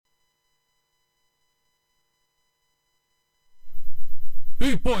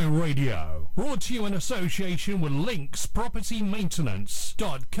Boot Boy Radio, brought to you in association with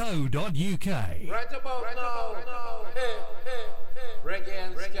linkspropertymaintenance.co.uk. Right about now, Reggae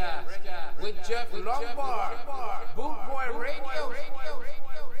and Ska with Jeff Lombard, Boot Boy Radio.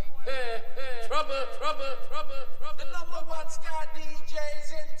 Trouble. The number one ska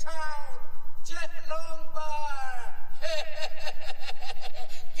DJs in town, Jeff Lombard.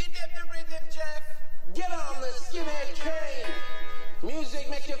 Give them the rhythm, Jeff. Get on the skinhead train. Music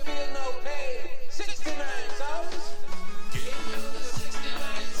make you feel no pain. 69 sounds. Give you the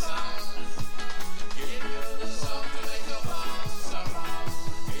 69 sound. Give you the song to make your bounce around.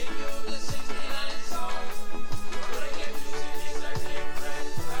 Give you the 69 sound. Reggae music is a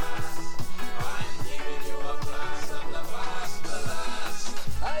different class. I'm giving you a blast of the past, the last.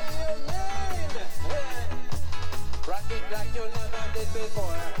 Are you mean? Rock it like you never did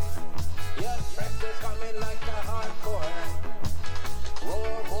before. Your breath is coming like a hardcore.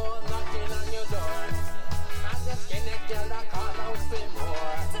 Roar, knocking on your door. And the skinny girl I call out for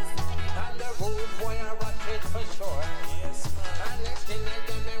more. And the rude boy I rock it for sure. And the skinny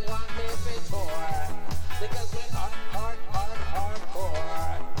girl they want me for tour. Because we hardcore.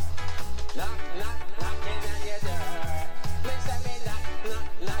 Knocking on your door. Me say me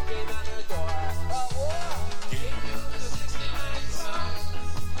knocking on your door. Oh, give you the 69 sound.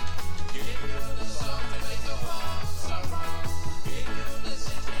 Give you the song to make the bounce around. Give you the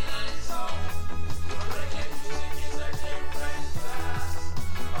 69 song. Your reggae music is a different class.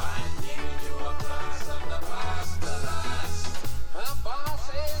 I'm giving you a blast of the past, the last. The boss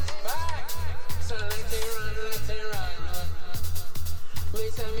is back, so let it run. Me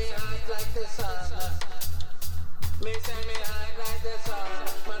say me hot like the sun. Me say me hot like the sun.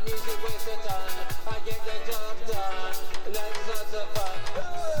 My music waits the time. I get the job done. That's not the fun.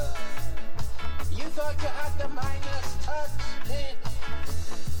 You thought you had the minus touch,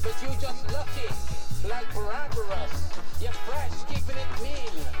 but you just lucky, like Barbarous. You're fresh, keeping it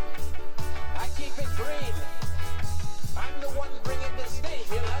mean. I keep it green. I'm the one bringing the steam,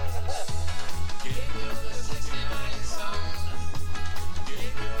 you know. Give you the 69 sound. Give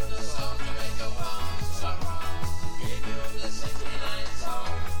you the song to make a bounce around. Give you the 69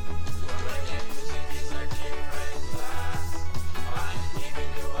 sound. Your reggae music is a different class. I'm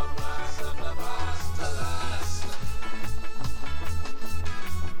giving you a blast of the past, the last.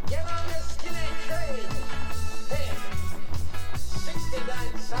 Get on the skinny train. Hey,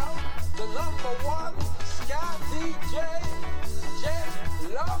 69 sound, the number one ska DJ, Jeff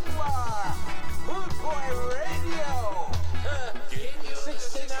Lombard, Boot Boy Radio.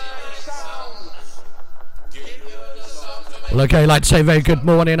 69 sound. Give you the song to make. Well, okay, like to say very good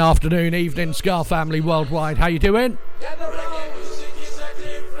morning, afternoon, evening, Ska family worldwide. How you doing? Reggae music is a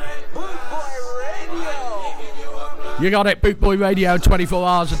different Boot Boy Radio. You got it, Boot Boy Radio, 24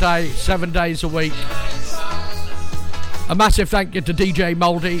 hours a day, 7 days a week. A massive thank you to DJ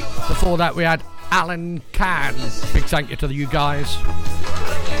Mouldy. Before that, we had Alan Can. Big thank you to you guys.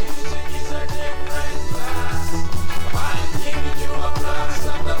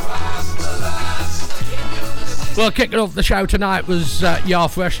 Well, kicking off the show tonight was Yar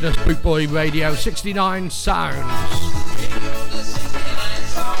Freshness, Boot Boy Radio, 69 Sounds.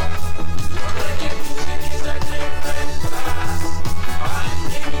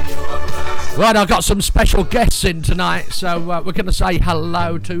 Right, I've got some special guests in tonight, so we're going to say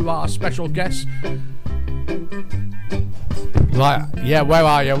hello to our special guests. Right, yeah, where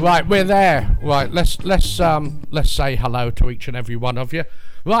are you? Right, we're there. Right, let's say hello to each and every one of you.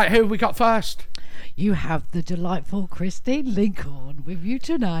 Right, who have we got first? You have the delightful Christine Lincoln with you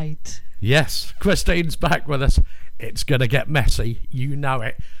tonight. Yes, Christine's back with us. It's going to get messy, you know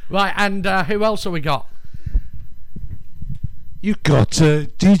it. Right, and who else have we got? You've got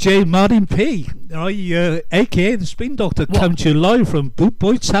DJ Martin P, aka the Spin Doctor, come to you live from Boot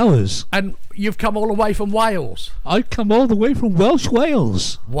Boy Towers. And you've come all the way from Wales? I've come all the way from Welsh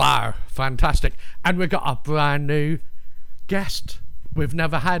Wales. Wow, fantastic. And we've got a brand new guest we've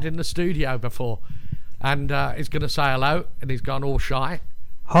never had in the studio before. And he's going to say hello, and he's gone all shy.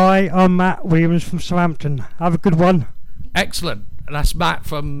 Hi, I'm Matt Williams from Southampton. Have a good one. Excellent. That's Matt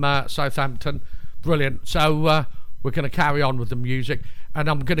from Southampton. Brilliant. So we're going to carry on with the music, and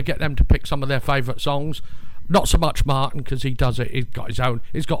I'm going to get them to pick some of their favourite songs. Not so much Martin, because he does it. He's got his own.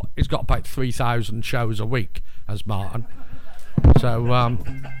 He's got about 3,000 shows a week as Martin. So right,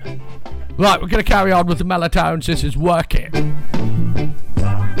 we're going to carry on with the Melatones. This is Work It.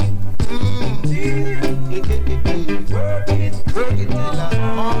 Work it till the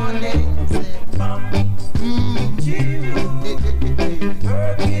morning.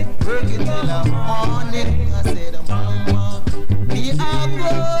 Work it till the morning. I said, Mama, we are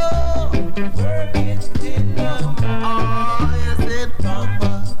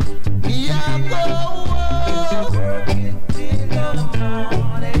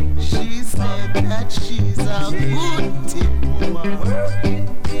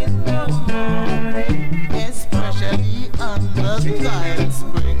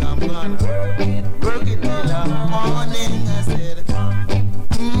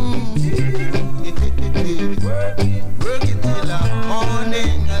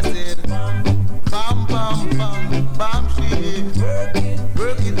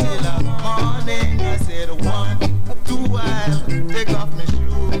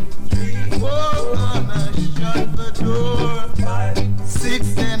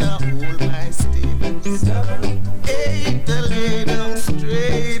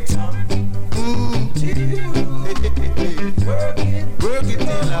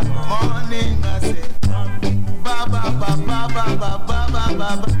the morning. I said, ba ba ba ba ba ba ba ba ba.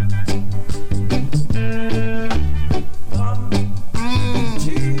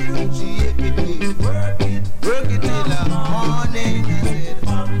 Work it till the morning. I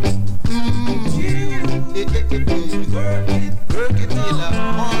said, work it till the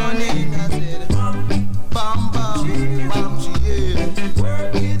morning. I said, bam bam bam, yeah.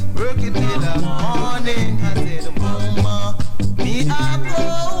 Work it till the morning. I said, mama, me I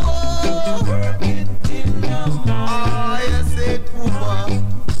go. Work it till the morning. I said, poopa,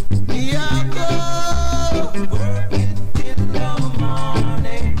 me I go. Work it till the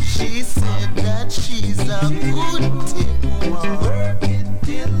morning. She said that she's a good thing. Work it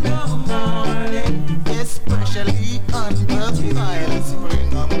till the morning. Especially on the file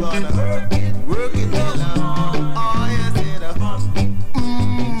spring. I'm gonna work it till the morning. Oh, yes, it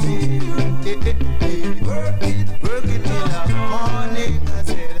work it till the morning. I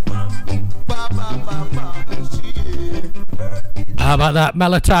said, ba ba ba ba. How about that?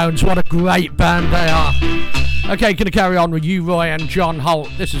 Melatones, what a great band they are. Okay, gonna carry on with you, Roy and John Holt.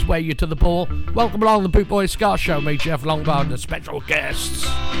 This is Way You to the Ball. Welcome along the Boot Boy Ska Show. Me, Jeff Longbar, and the special guests.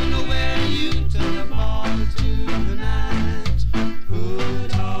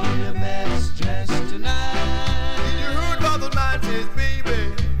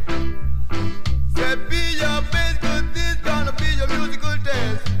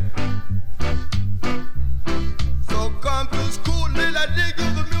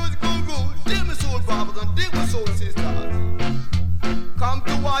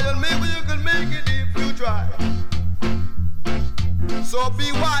 So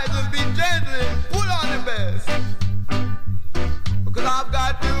be wise and be gentle and put on the best. Because I've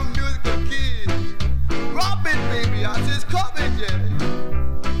got new musical keys. Drop it, baby, I just coming, yeah.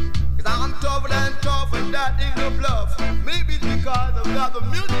 Because I'm tougher than tough and that ain't no bluff. Maybe it's because I've got the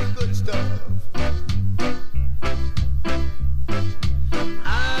musical stuff.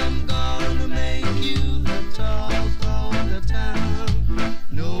 I'm gonna make you the talk of the town.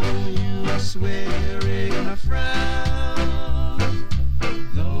 No use swearing a frown.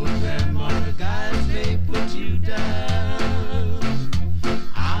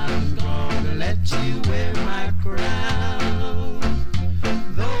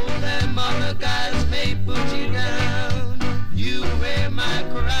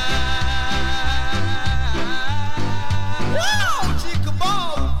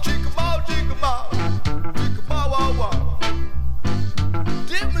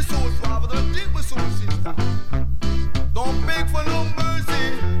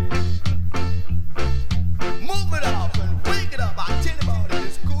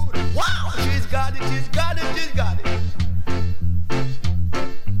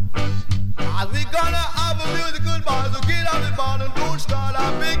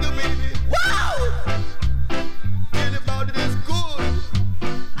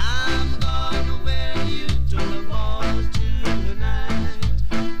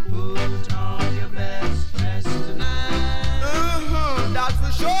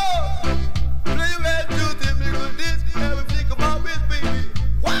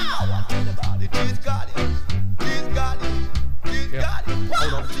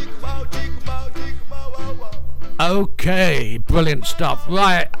 Okay, brilliant stuff.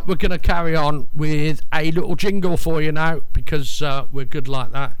 Right, we're going to carry on with a little jingle for you now because we're good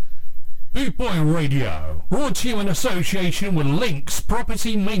like that. Boot Boy Radio, brought to you in association with Links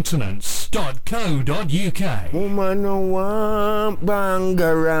Property Maintenance.co.uk. Woman no want bang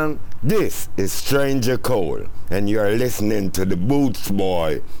around. This is Stranger Cole, and you're listening to the Boots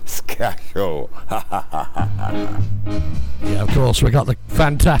Boy Ska Show. Yeah, of course, we got the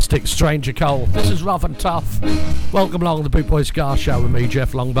fantastic Stranger Cole. This is Rough and Tough. Welcome along to the Boot Boy Ska Show with me,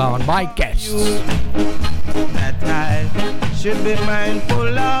 Jeff Longbar, and my guests. That I should be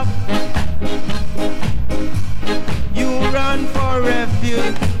mindful of. You run for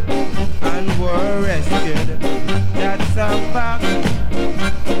refuge and were rescued. That's a fact.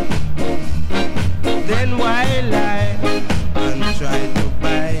 Then why lie and try to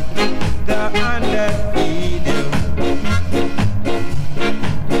bite the hand that feed you?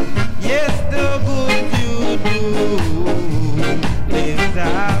 Yes, the good you do lives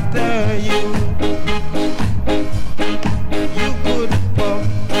after you. You could puff,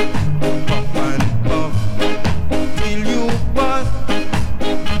 puff and puff till you bust.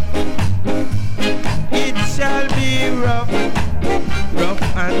 It shall be rough, rough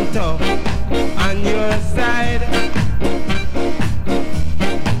and tough on your side.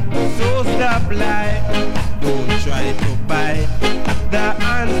 So stop lying, don't try to bite the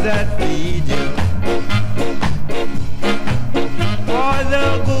hands that feed you. For the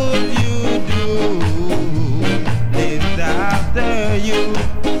good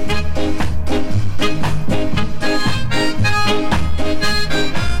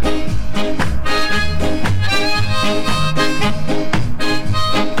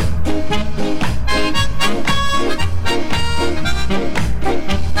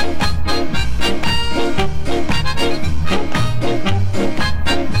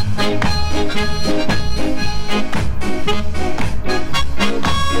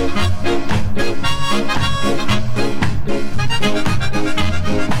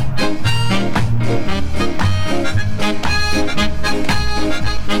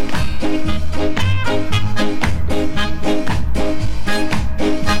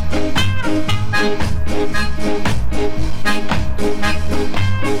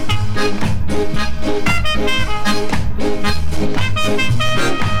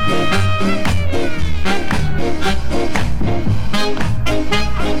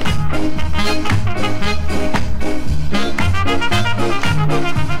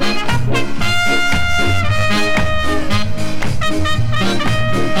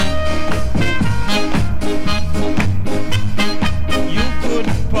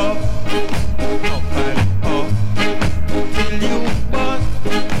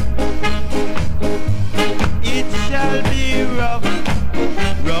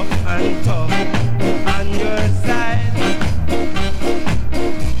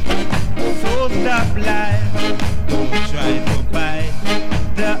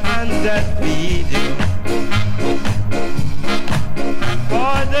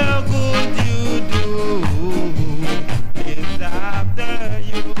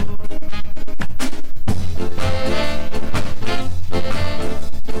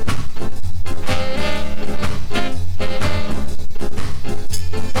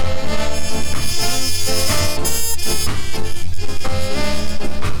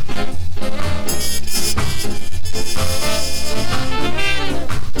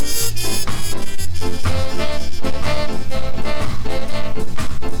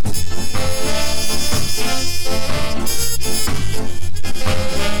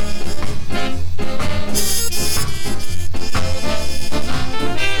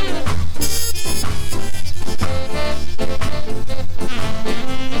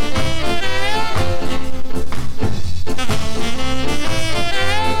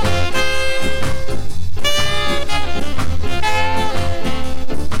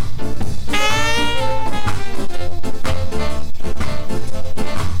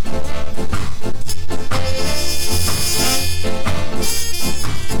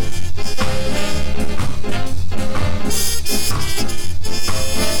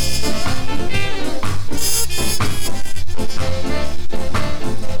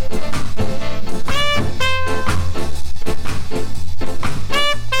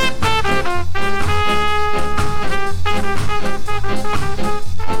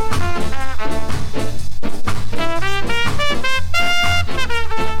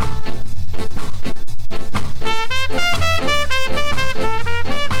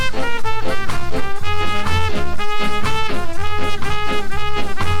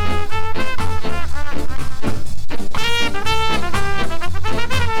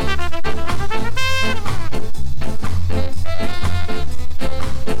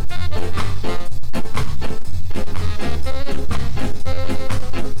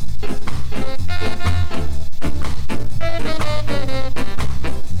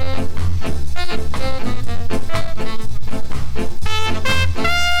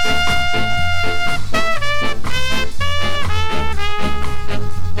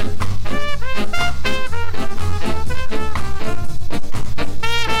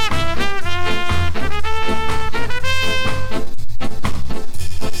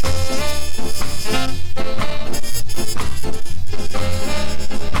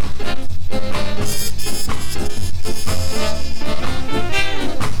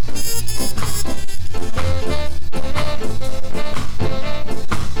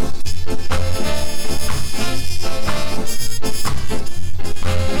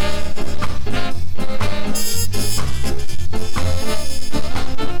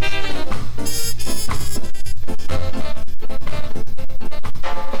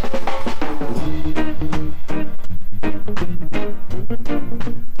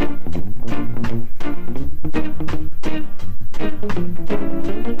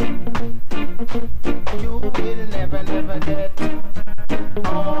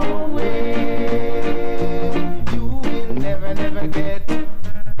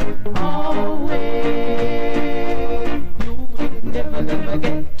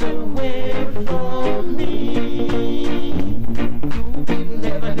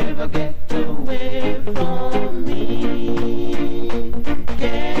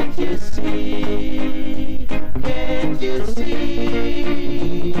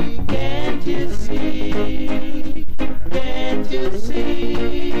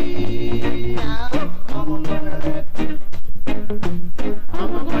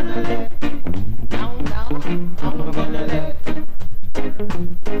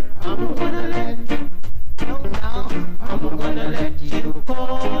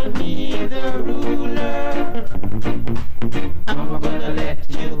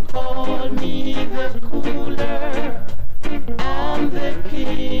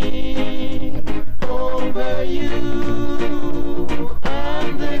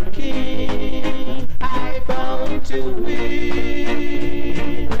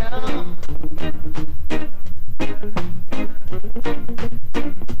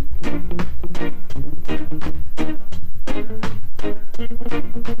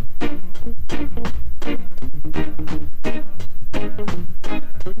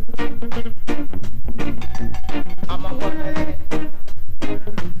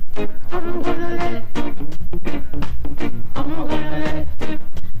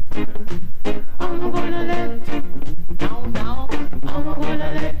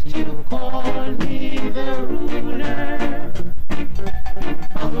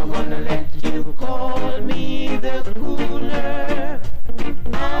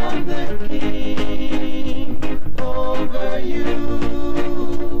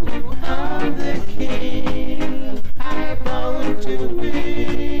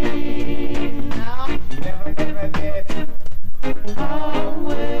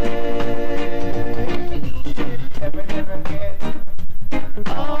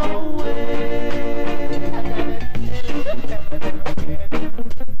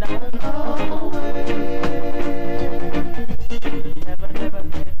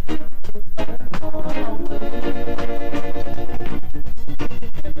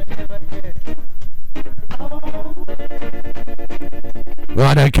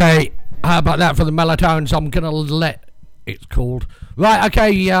Right, okay. How about that for the Melatones? I'm going to let it's called. Right,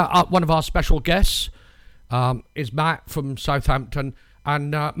 okay. One of our special guests is Matt from Southampton.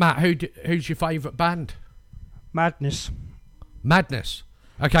 And Matt, who's your favourite band? Madness. Madness.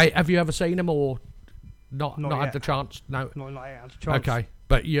 Okay, have you ever seen them or not had yet. the chance? No. Not yet had the chance. Okay,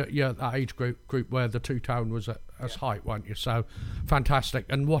 but you're that age group where the two-tone was at height, weren't you? So, fantastic.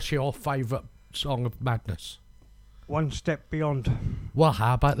 And what's your favourite song of Madness? One Step Beyond. Well,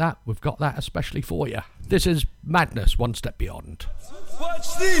 how about that? We've got that especially for you. This is Madness, One Step Beyond.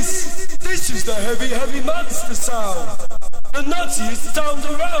 Watch this! This is the heavy monster sound! The nuttiest sound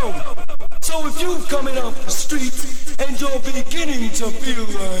around! So if you're coming off the street and you're beginning to feel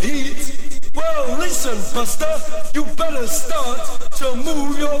the heat, well listen, buster, you better start to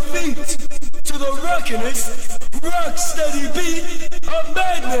move your feet to the rockinest, rock steady beat of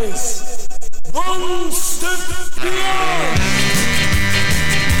madness! One step beyond!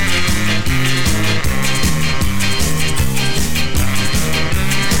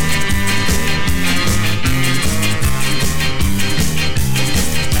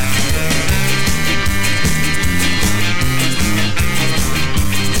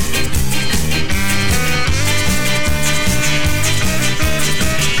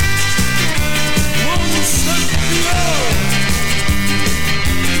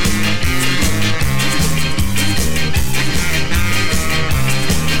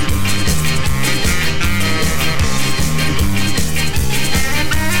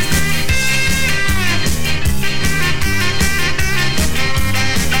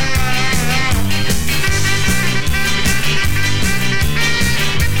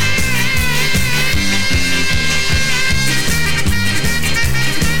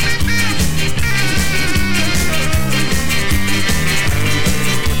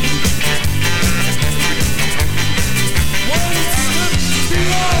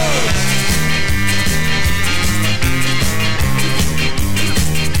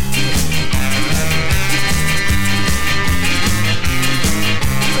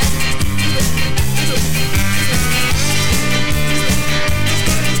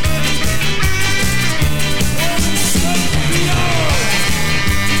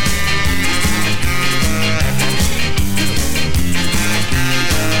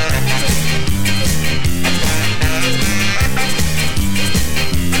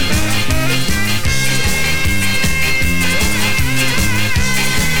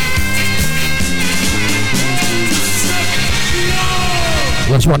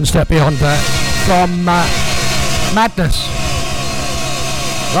 Was One Step Beyond that from Madness.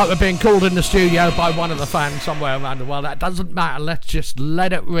 Right, we're being called in the studio by one of the fans somewhere around the world. That doesn't matter. Let's just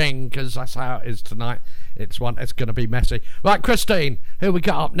let it ring because that's how it is tonight. It's going to be messy. Right, Christine, who we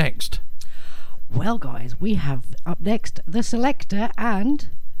got up next? Well, guys, we have up next The Selector and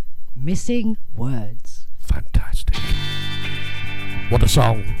Missing Words. Fantastic. What a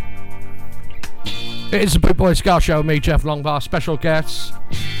song. It is the Boot Boy Ska Show with me, Jeff Longbar. Special guests,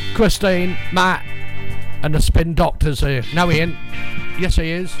 Christine, Matt, and the Spin Doctors here. No, he ain't. Yes,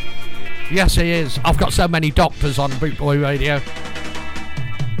 he is. Yes, he is. I've got so many doctors on Boot Boy Radio.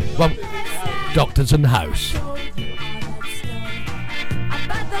 Well, doctors in the house.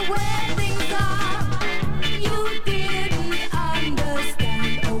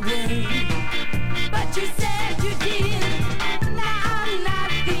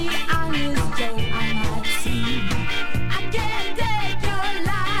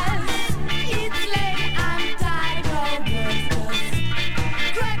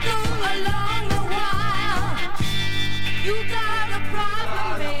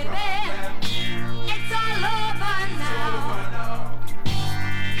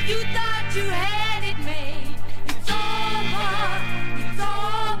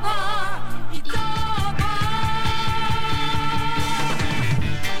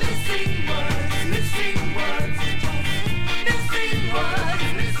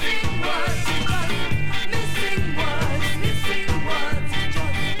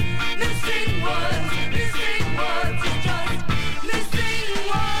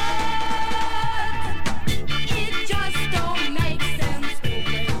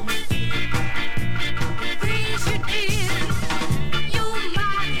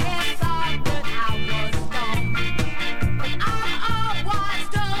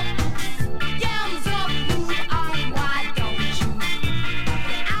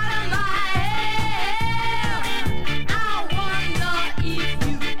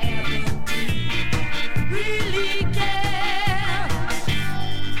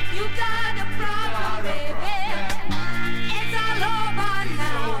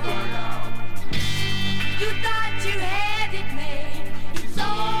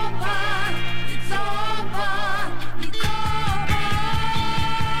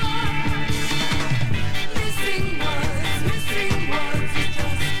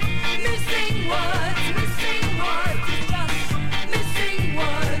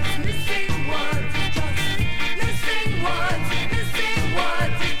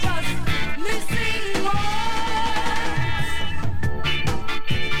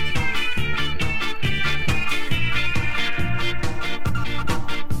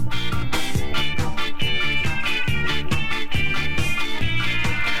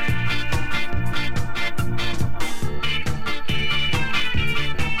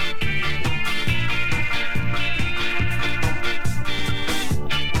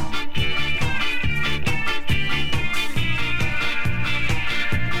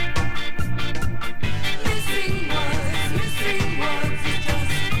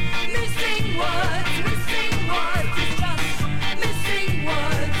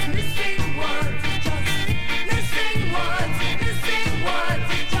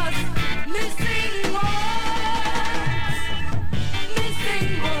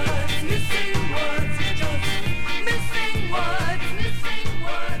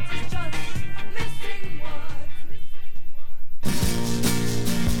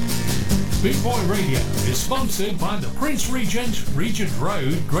 Boot Boy Radio is sponsored by the Prince Regent, Regent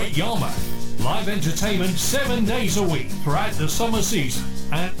Road, Great Yarmouth. Live entertainment 7 days a week throughout the summer season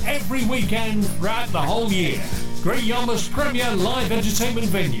and every weekend throughout the whole year. Great Yarmouth's premier live entertainment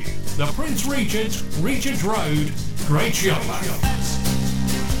venue, the Prince Regent, Regent Road, Great Yarmouth.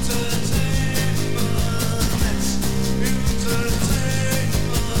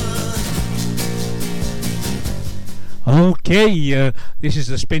 Okay, this is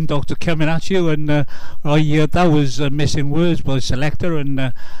the Spin Doctor coming at you, and that was Missing Words by Selector,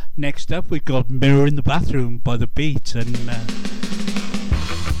 and next up we got Mirror in the Bathroom by The Beat, and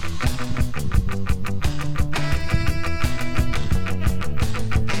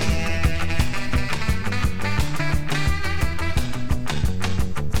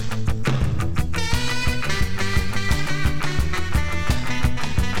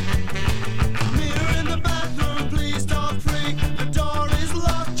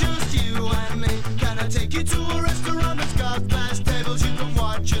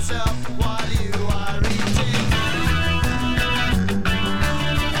yourself while you are eating.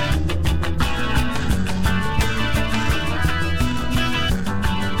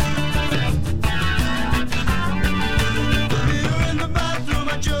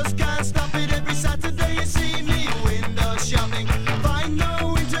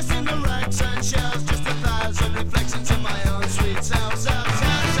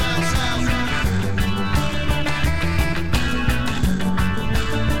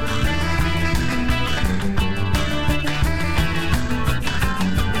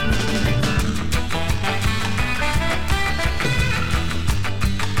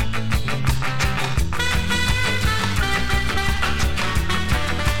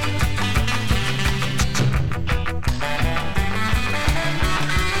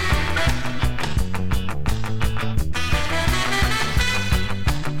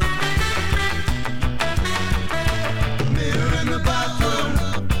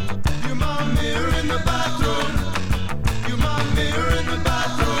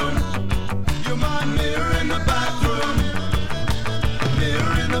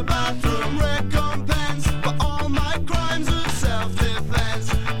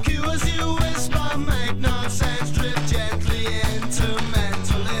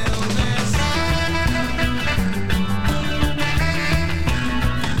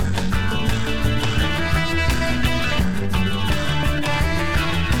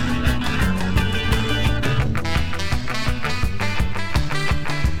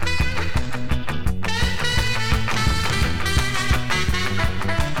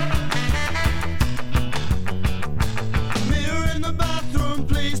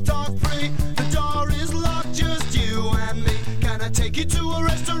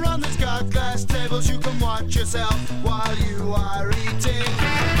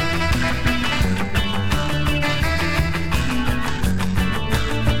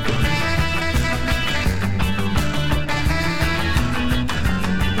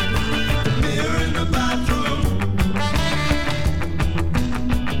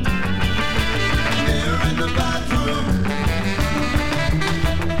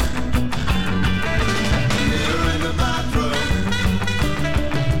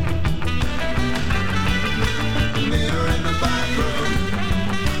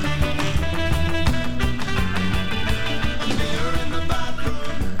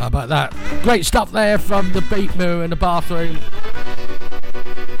 like that. Great stuff there from the Beat Moo in the bathroom.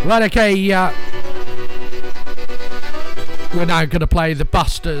 Right, okay, we're now going to play the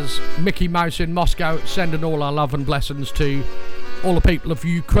Busters, Mickey Mouse in Moscow, sending all our love and blessings to all the people of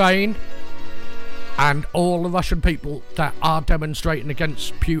Ukraine and all the Russian people that are demonstrating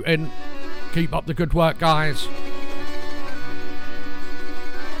against Putin. Keep up the good work, guys.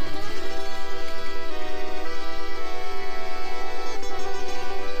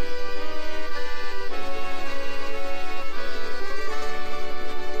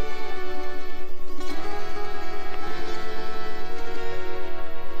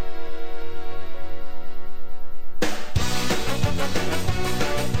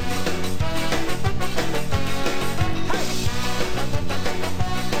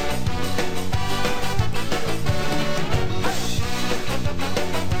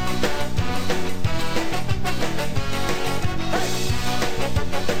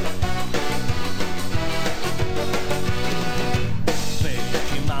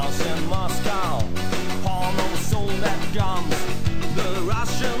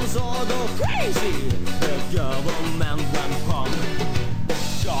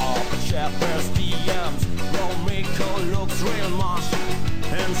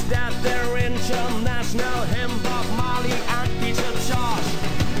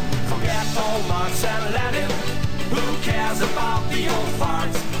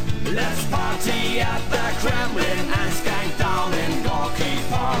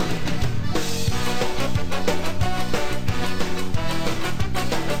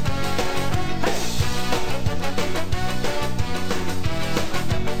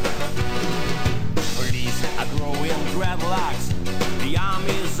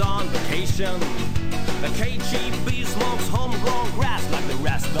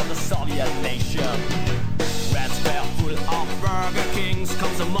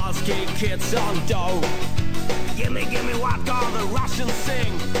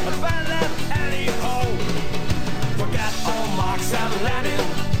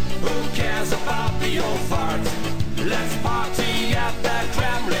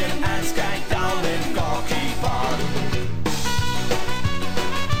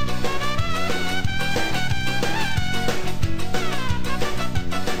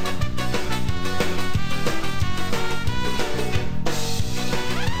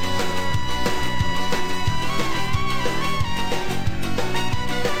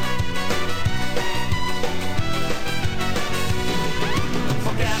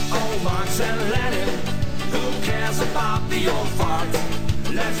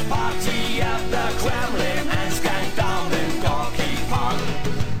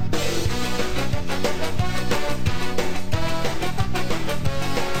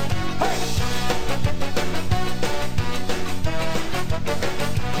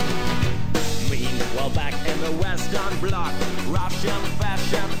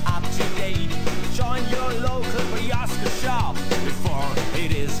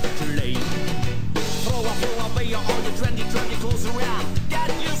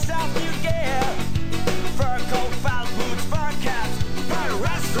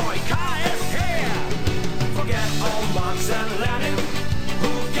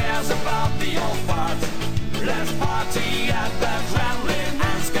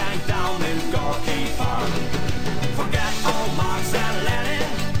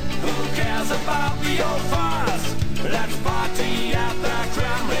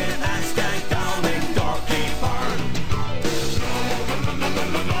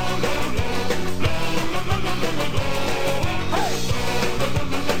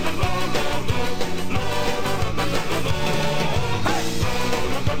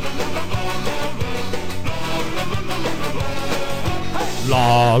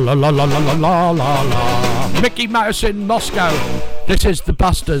 La la la la la la la la la. Mickey Mouse in Moscow. This is the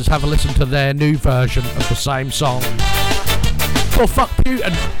Busters. Have a listen to their new version of the same song. Oh, fuck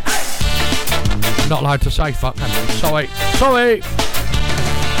Putin. Not allowed to say fuck. Sorry.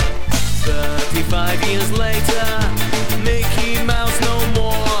 35 years later, Mickey Mouse no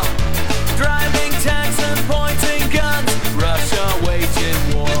more. Driving tanks and pointing guns, Russia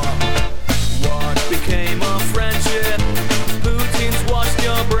waging war. What became of friendship? Putin's washed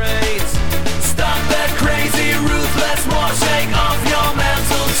your brains. Stop that crazy, ruthless war, shake off your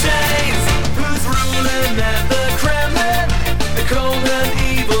mental chains. Who's ruling at the Kremlin? The cold and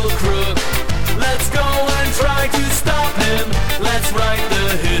evil crook. Let's go and try to stop him. Let's write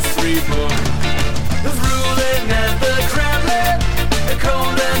the history book. Who's ruling at the Kremlin? The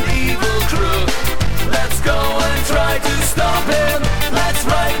cold and evil crook. Let's go and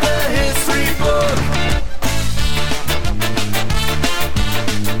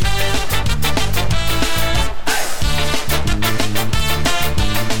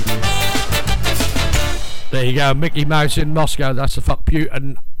go, Mickey Mouse in Moscow. That's the Fuck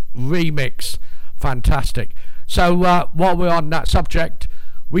Putin remix. Fantastic. So while we're on that subject,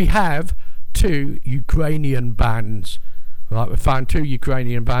 we have 2 Ukrainian bands. Right, we found 2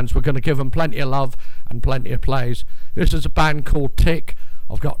 Ukrainian bands. We're going to give them plenty of love and plenty of plays. This is a band called Tick.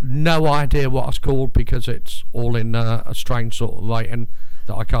 I've got no idea what it's called because it's all in a strange sort of writing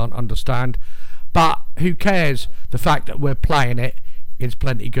that I can't understand. But who cares? The fact that we're playing it is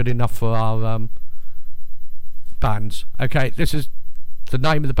plenty good enough for our bands. Okay, this is the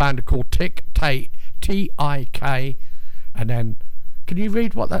name of the band called Tick, T-I-K, and then can you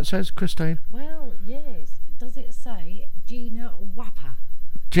read what that says, Christine? Well, yes. Does it say Gina Wapper?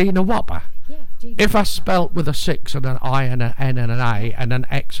 Gina Wapper? Yeah, Gina If I Wapper. spelt with a 6 and an I and an N and an A and an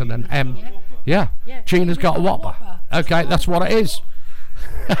X and an M, yeah, Gina's got a whopper. Okay, that's what it is.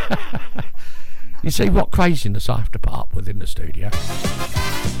 You see what craziness I have to put up with in the studio.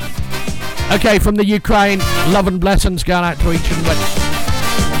 Okay, from the Ukraine, love and blessings going out to each and one.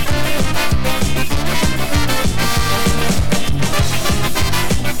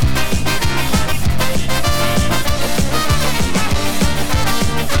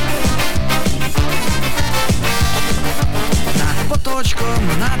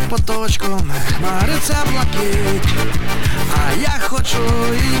 Над поточком хмариться блакить, а я хочу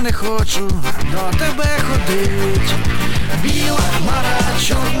і не хочу до тебе ходить. Біла хмара,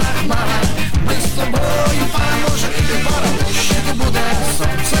 чорна хмара, ми з тобою поможемо, і ти паралущик буде,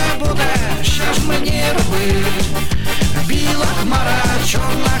 сонце буде, що ж мені робить? Біла хмара,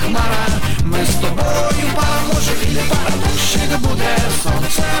 чорна хмара, ми з тобою поможемо, і ти паралущик буде,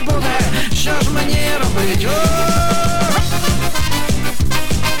 сонце буде, що ж мені робить?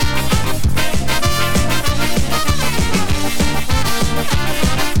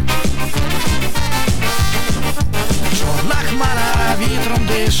 Чорна хмара вітром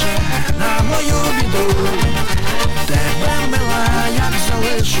дише на мою біду. Тебе, мила, як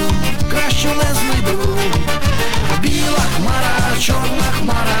залишу, кращу не знайду. Біла хмара, чорна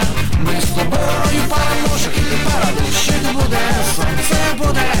хмара, ми з тобою поможемо, і ти паралущик буде, сонце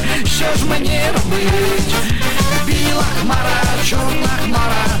буде, що ж мені робить? Біла хмара, чорна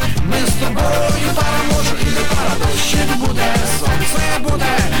хмара, ми з тобою поможемо, і ти паралущик буде, сонце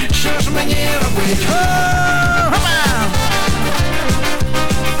буде, що ж мені робить?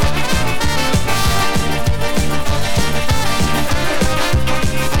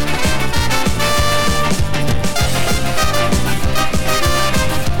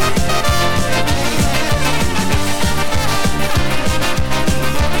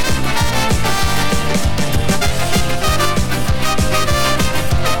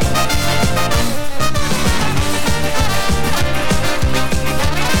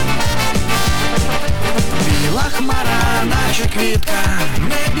 Квітка в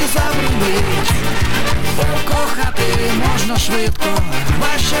небі забринить, покохати можна швидко,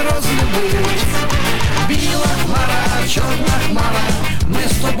 важче розлюбить. Біла хмара, чорна хмара, ми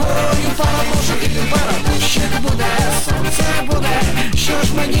з тобою поможемо, і ти паралущик буде, сонце буде, що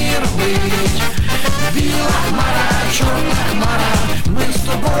ж мені робить? Біла хмара, чорна хмара, ми з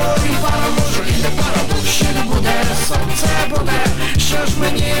тобою поможемо, і ти паралущик буде, сонце буде, що ж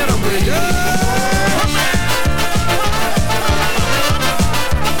мені робить?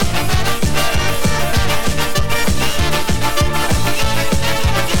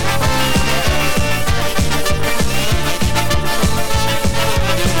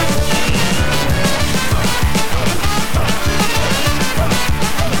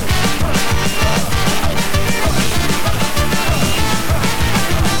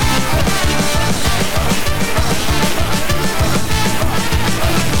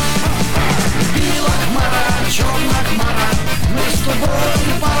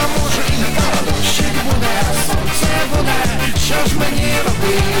 Що ж мені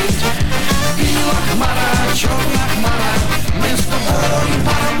робить? Біла хмара, чорна хмара, ми з тобою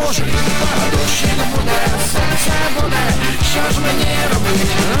поможемо, і паралущик буде, сонце буде, що ж мені робить?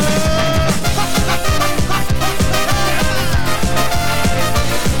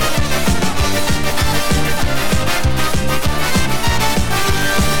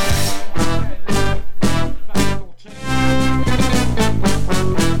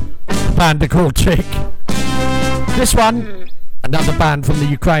 Band are called Tick. This one, another band from the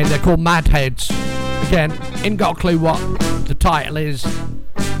Ukraine, they're called Mad Heads. Again, ain't got a clue what the title is,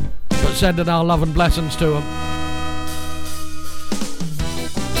 but sending our love and blessings to them.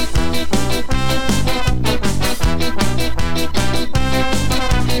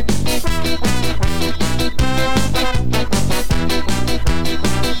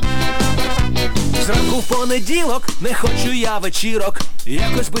 Зранку в понеділок, не хочу я вечірок,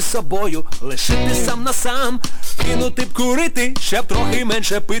 якось би з собою лишити сам на сам. Кинути б курити, щоб трохи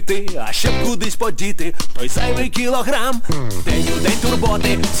менше пити, а щоб кудись подіти той зайвий кілограм. День у день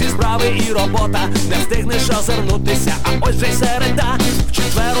турботи, всі справи і робота, не встигнеш озирнутися, а ось же й середа. В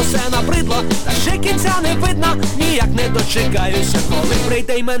четвер усе набридло, та ще кінця не видно, ніяк не дочекаюся, коли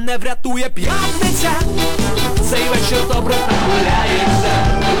прийде й мене врятує п'ятниця. Цей вечір добре так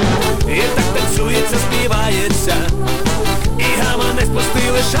гуляється, і так танцюється, співається, і гаманець пустий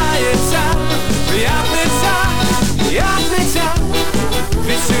лишається. П'ятниця, п'ятниця,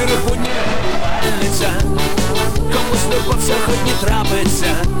 від сірих буднів пальниця, комусь любов сьогодні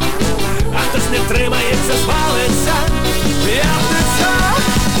трапиться, а хтось не втримається, звалиться. П'ятниця.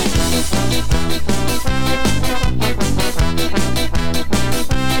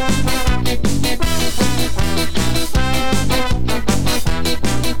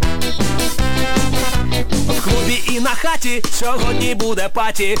 В клубі і на хаті сьогодні буде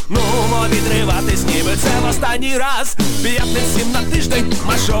паті. Нумо відриватись, ніби це в останній раз. П'ятниць 7 на тиждень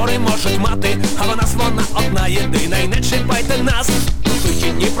мажори можуть мати, а вона одна єдина, і не чіпайте нас. Тут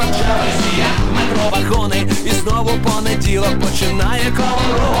вихідні промчались, як метро вагони, і знову понеділок починає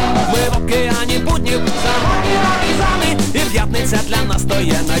коло. Ми в океані буднів, самотні робізани, і п'ятниця для нас то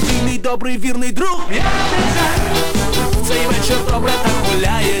є надійний, добрий, вірний друг. П'ятниця, в цей вечір добре так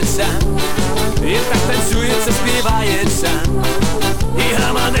гуляється, і так танцюється, співається, і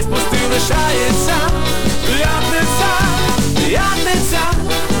гаманець пустий лишається. П'ятниця, п'ятниця,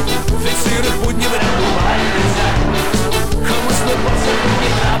 від сірих буднів рятувальниця, комусь любов сьогодні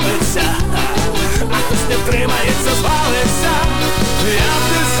трапиться, а хтось не втримається, звалиться.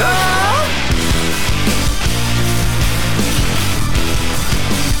 П'ятниця.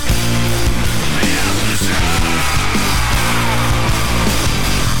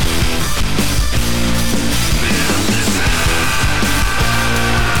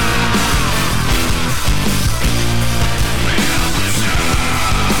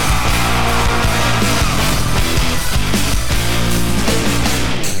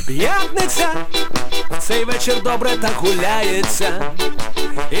 П'ятниця, в цей вечір добре так гуляється,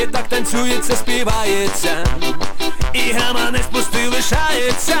 і так танцюється, співається, і гаманець пустий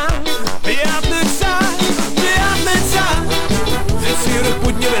лишається. П'ятниця, п'ятниця, від сірих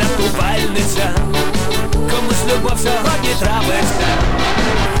буднів рятувальниця, комусь любов сьогодні трапиться,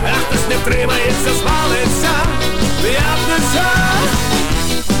 а хтось не втримається, звалиться. П'ятниця.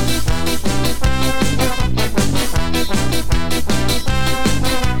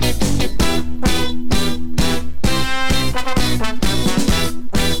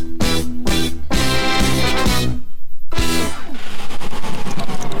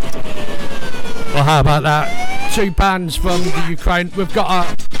 Well, how about that? Two bands from the Ukraine. We've got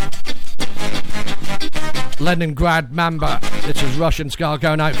a Leningrad Mamba. This is Russian Scar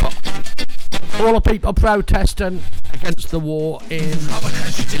going out for all the people protesting against the war in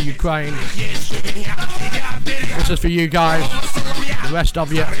the Ukraine. This is for you guys. The rest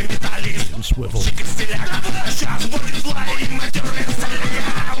of you can swivel.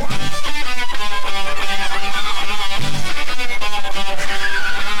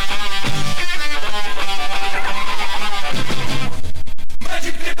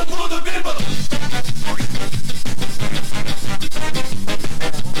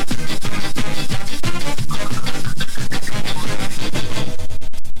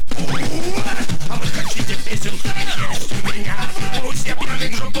 Пусть я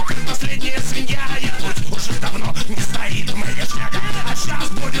пролежу, как последняя свинья. Я тут уже давно не стоит моя шляга.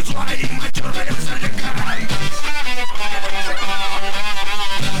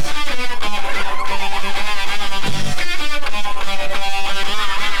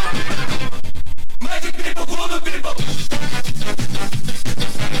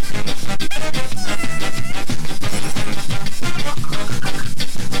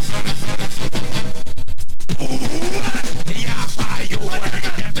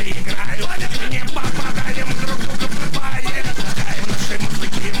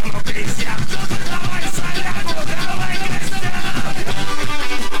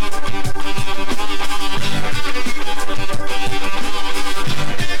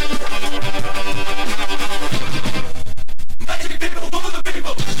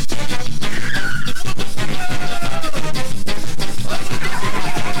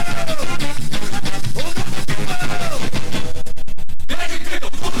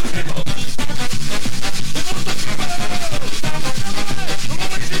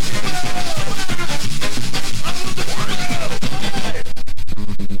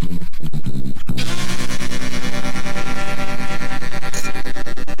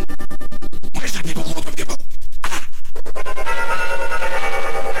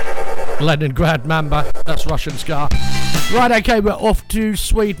 Leningrad Mamba. That's Russian ska. Right, okay, we're off to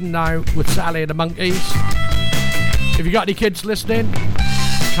Sweden now with Sally and the Monkeys. If you got any kids listening,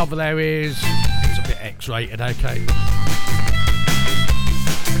 cover there is... It's a bit X-rated, okay.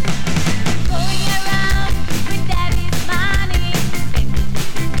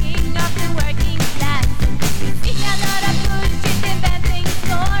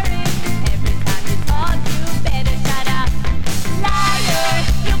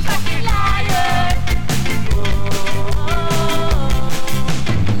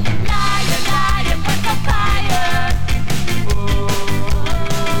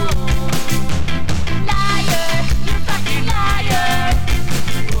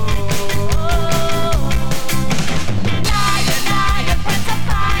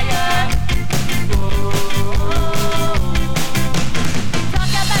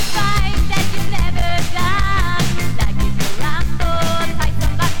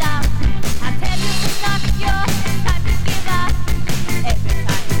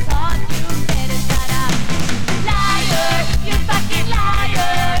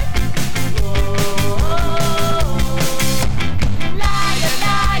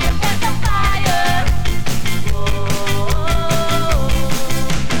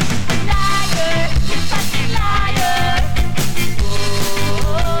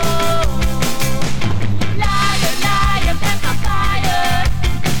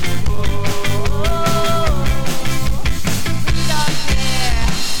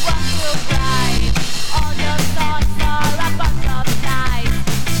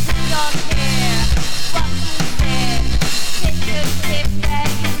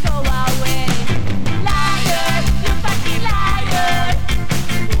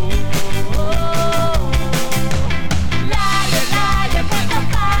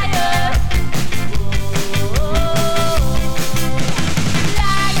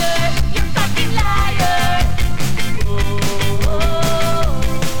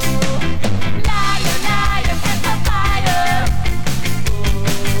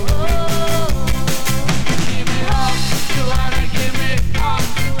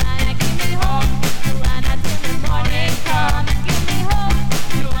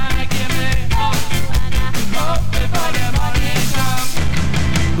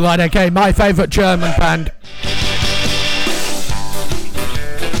 Right, okay, my favourite German band.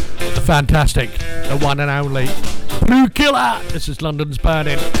 Fantastic, the one and only Blue Killer. This is London's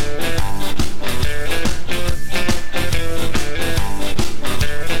Burning.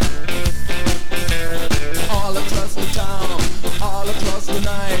 All across the town, all across the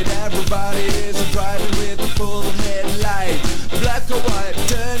night, everybody is driving with a full headlight. Black or white,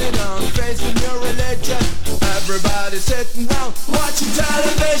 turning on, facing your religion. Everybody sitting down, watching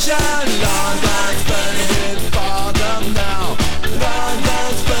television. London's burning with boredom now.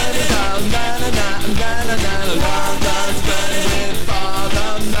 London's burning down, na na na na na na. London's burning with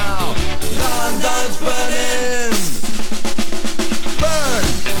boredom now. London's burning. Burn.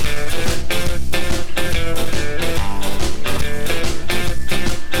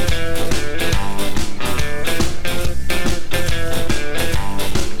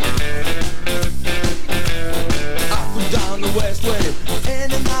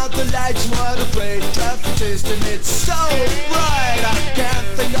 In and out the lights, what a great traffic system. It's so bright, I can't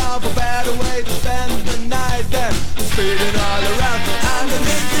think of a better way to spend the night than speeding all around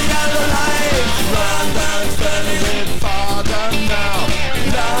underneath the yellow lights. London's burning with boredom now.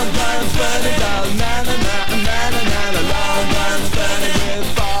 London's burning down, na na na na na na. London's burning with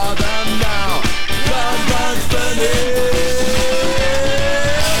boredom now. London's burning.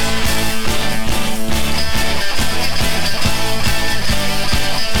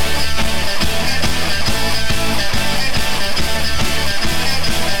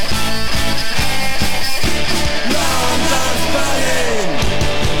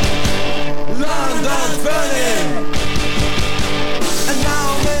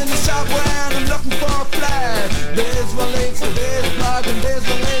 There's one links to this plug and there's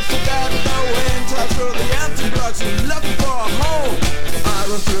one links to that. No enter through the empty blocks and looking for a home. I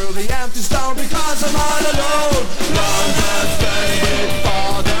run through the empty stone because I'm all alone. London's burning with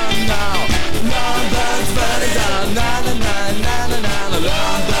boredom now. London's burning down, na na na na na na.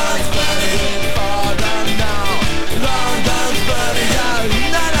 London's burning with boredom now. London's burning down,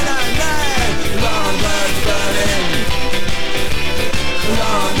 na na na na. London's burning.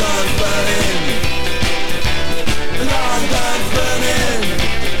 London's burning. London's burning.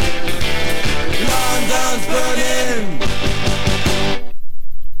 London's burning.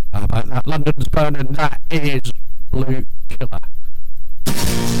 How about that? London's Burning. That is Blue Killer.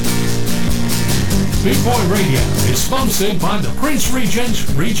 Big Boy Radio is sponsored by the Prince Regent,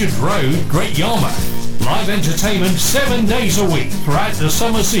 Regent Road, Great Yarmouth. Live entertainment 7 days a week throughout the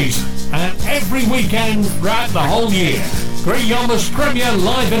summer season and every weekend throughout the whole year. Great Yarmouth's premier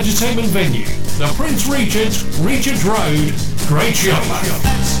live entertainment venue, the Prince Regent, Regent Road, Great Yarmouth.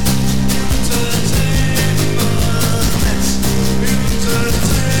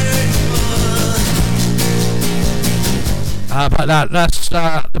 About that, that's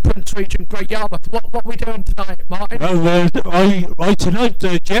the Prince Regent, Great Yarmouth. What are we doing tonight, Martin? Well, tonight,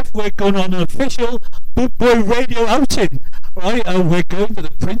 Jeff, we're going on an official Big Boy Radio outing, right? And we're going to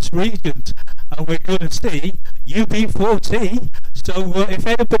the Prince Regent, and we're going to see UB40. So if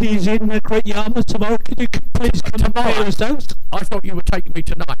anybody's in Great Yarmouth tomorrow, can you please come and bail us out? I thought you were taking me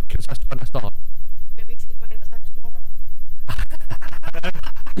tonight, because that's when I start.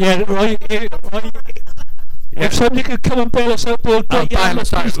 Yeah, right. Yeah. If somebody could come and bail us out, we'll Great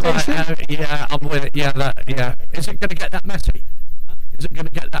Yarmouth right, yeah, I'm with it. Yeah, yeah. Is it going to get that messy? Is it going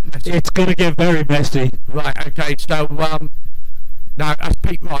to get that messy? It's going to get very messy. Right. Okay. So, now that's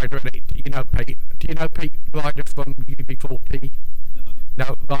Pete Ryder, isn't it? Do you know Pete? Do you know Pete Ryder from UB40?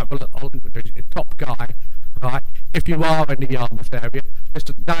 No. Right. Well, I'll introduce you. Top guy. Right. If you are in the Yarmouth area,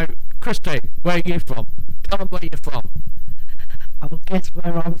 listen. Now, Christine, where are you from? Tell them where you're from. I'll guess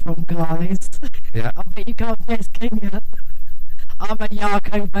where I'm from, guys. Yeah. I bet you can't guess, can you? I'm a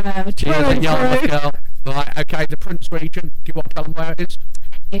Yarko man. She's a Yarmouth girl. Right, okay, the Prince Regent. Do you want to tell them where it is?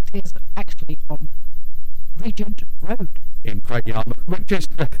 It is actually on Regent Road. In Great Yarmouth, which is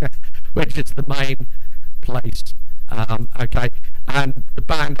the main place. Okay, and the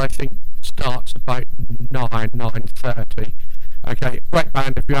band, I think, starts about 9:30. Okay, great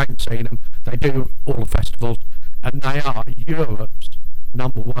band. If you haven't seen them, they do all the festivals. And they are Europe's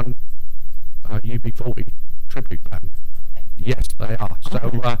 #1 UB40 tribute band. Yes, they are.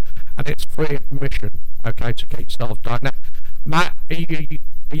 So, and it's free admission, okay, to keep staff down there. Matt, are you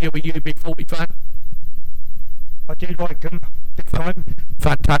a UB40 fan? I do like them, big time.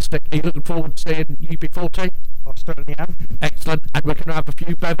 Fantastic. Are you looking forward to seeing UB40? I certainly am. Excellent. And we're going to have a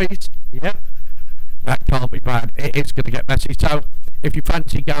few bevies? Yep. That can't be bad. It is going to get messy. So, if you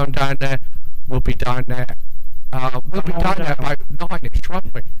fancy going down there, we'll be down there. We'll be down there about 9ish,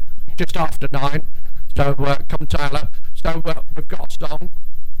 won't we? Just after 9. So come Taylor. So we've got a song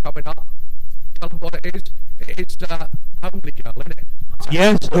coming up. Tell them what it is. It is Homely Girl, isn't it?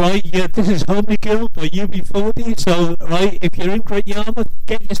 Yes, right. Yeah, this is Homely Girl by UB40. So, right, if you're in Great Yarmouth,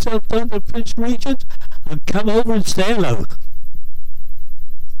 get yourself down to Prince Regent and come over and say hello.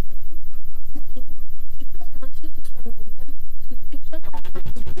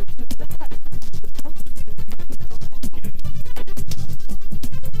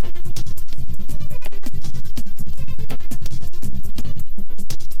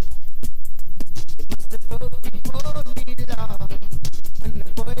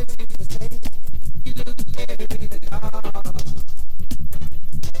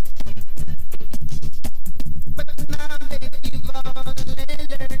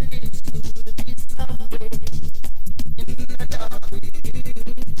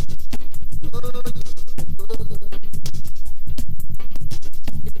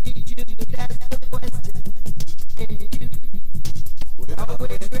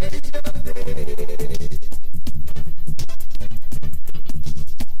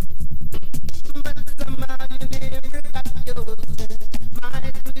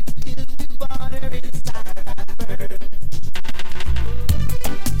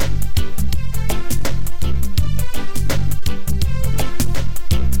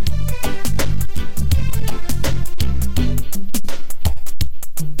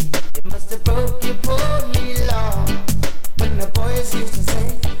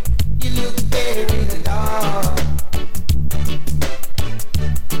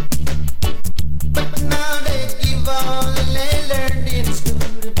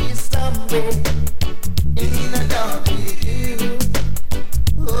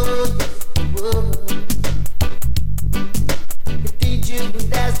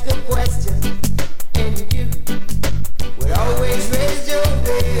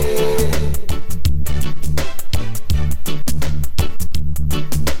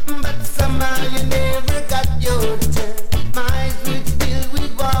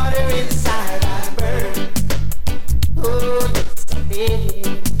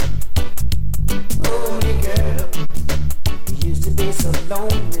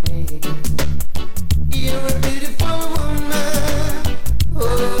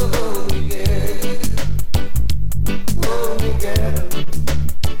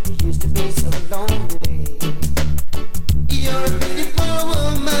 You're a beautiful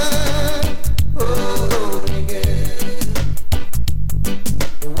woman. Oh.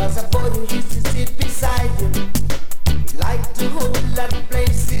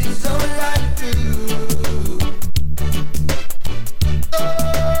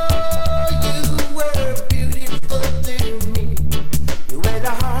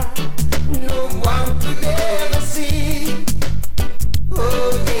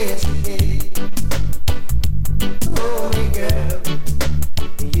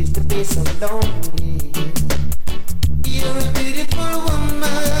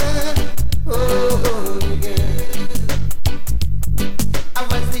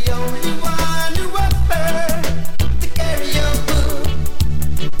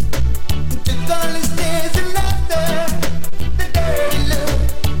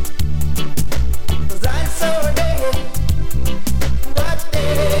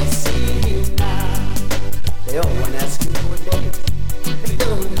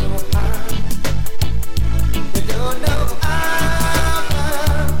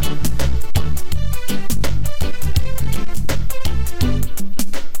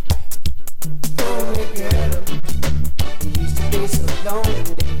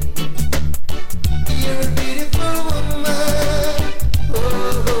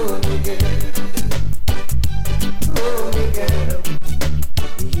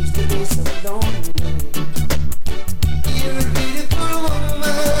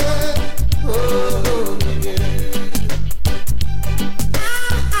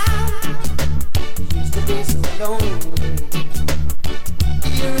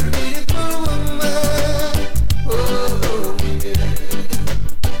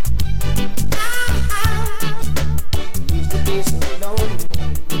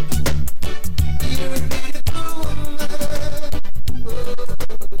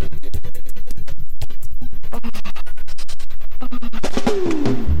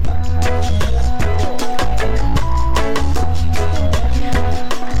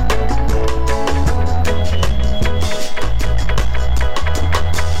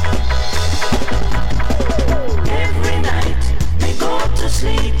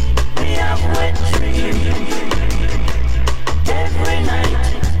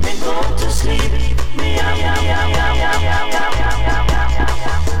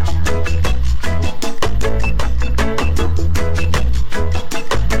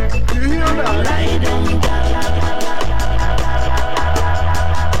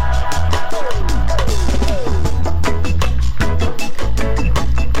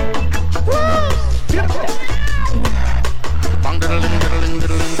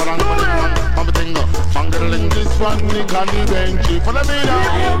 drink on the bench. Follow me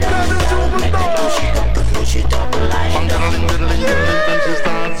now. Push it up, bang diddling, diddling, diddling, then she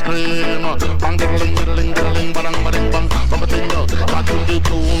starts scream. Bang diddling, diddling, diddling, bang, bang, bang. From a thing up, back to the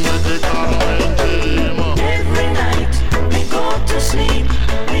tune, let it come and dream. Every night we go to sleep,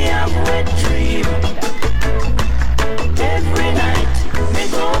 we have wet dream. Every night we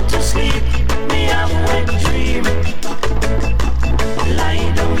go to sleep, we have wet dream.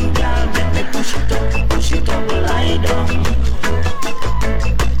 Lie down, girl, let me push it up, lie down.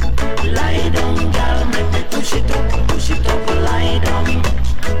 Lie down, girl, let me push it up, lie down.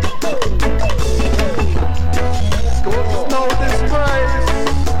 No disgrace,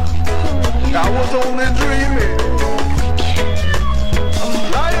 I was only dreaming.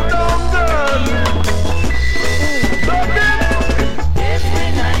 Lie down, girl. Stop it. Every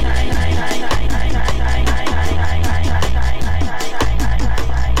night,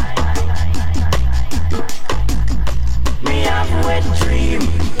 we have wet dream.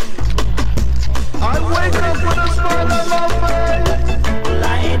 I wake up with a smile on my face.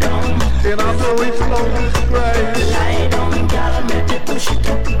 Lie down. And I know it's no disgrace. Lie down, girl, let me push it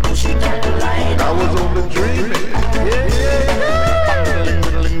up, lie down. I was only dreaming. Yeah, yeah, yeah.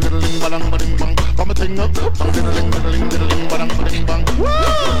 Diddling, diddling, bang, bang, bang. From a thing up, bang, diddling, diddling, diddling, bang, bang, bang.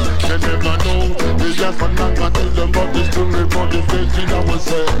 They never know. It's just fun and can't tell them about the story, about the face, I will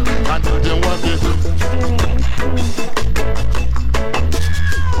say. And tell them what this is.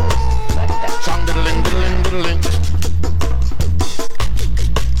 Song diddling, diddling, diddling.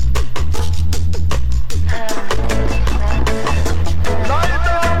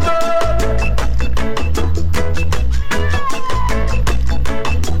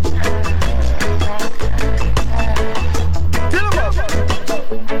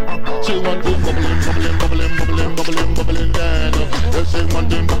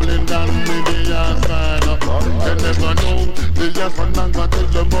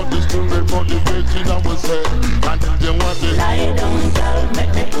 Lie down, girl,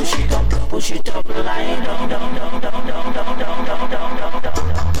 make me push it up, lie down, down, down, down, down, down, down, down, down, down, down.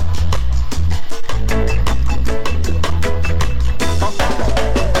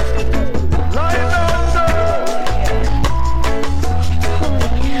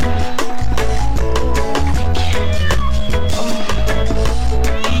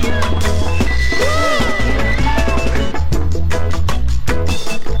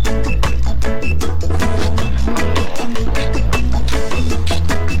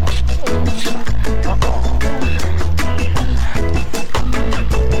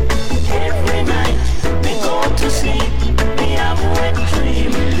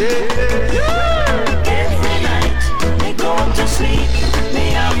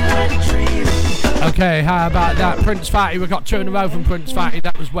 Okay, how about that? Prince Fatty, we got two in a row from Prince Fatty.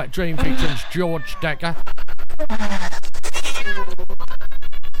 That was Wet Dream featuring George Decker. I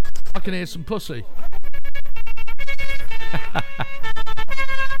can hear some pussy.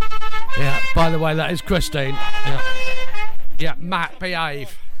 Yeah, by the way, that is Christine. Yeah, Matt,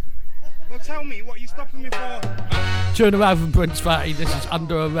 behave. Well, tell me, what are you stopping me for? Two in a row from Prince Fatty. This is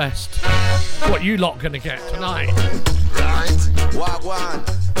Under Arrest. What you lot gonna get tonight? Right, Wagwan.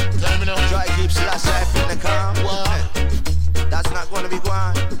 Try to keep slash in the car. That's not gonna be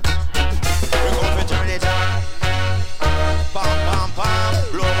gone. We're going to turn it on. Pam, pam, pam,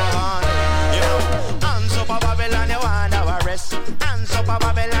 blow my horn. You know, hands up a Babylon, you want our rest. Hands up a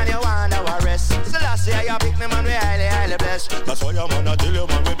Babylon, you want our rest. So last year you pick me man, we highly, highly blessed. That's why your man, I tell you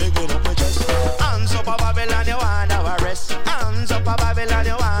man, we begin up with chest. Hands up a Babylon, you want our rest. Hands up a Babylon,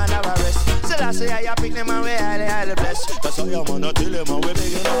 you want our rest. So last year you pick me man, we highly, highly blessed. That's why your man, I tell you man, we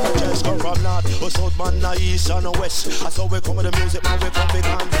begin up with chest. Come from north, or south, man, or east, and west. That's how we come with the music, man, we come to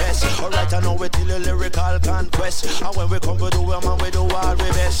confess. Alright, I know we till a lyrical conquest. And when we come to do it, man, we do all we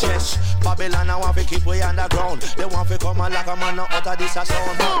best, yes. Babylon, I want to keep we underground. They want to come and like a man out of this a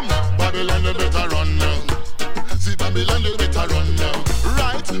sound. Boom! Babylon, you better run now. See, Babylon, you better run now.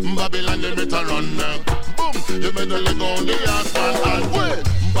 Right? Babylon, you better run now. Boom! You better let go on the ass, man, and wait.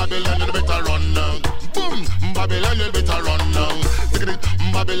 Babylon, you better run now. Boom! Babylon, you better run now.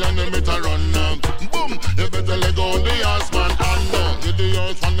 Babylon, you better run now. Boom! You better let go on the ass, man, and you the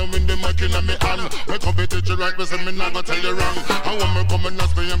ass, man, with the mic in my hand. Me come to teach you right, but say me not gonna tell you wrong. And when me come and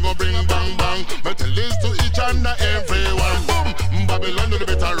ask me, I'm gonna bring bang bang. Me tell this to each and everyone. Boom! Babylon, you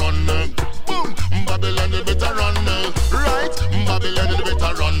better run now. Boom! Babylon, you better run now. Right? Babylon, you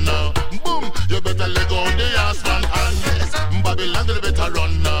better run now. Boom! You better let go on the ass, man, and yes. Babylon, you better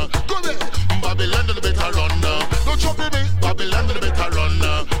run now. Go there. Babylon, you better run now. Don't trouble me. Babylon, you better run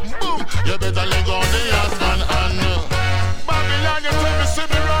now. Boom! You better let go on the ass, man, and Babylon, you tell me see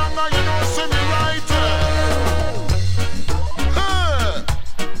me wrong and you know see me right.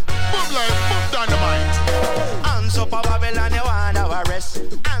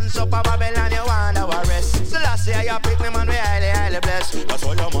 Hands up a Babylon, you wonder what rest. So last year you pick me man, we highly blessed. That's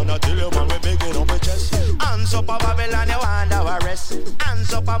why your man a tell you man, we big it up with chest. Hands up a Babylon, you wonder what rest.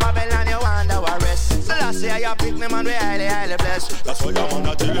 Hands up a Babylon, you wonder what rest. So last year you pick me man, we highly blessed. That's why your man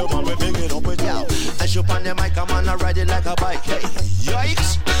a tell you man, we big it up with yo. I shoot on the mic, I'm on a ride it like a bike. Hey,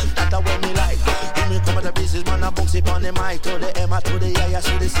 yikes, that's the way me like. When me come at the business, man, I box it on the mic. To the M, to the I,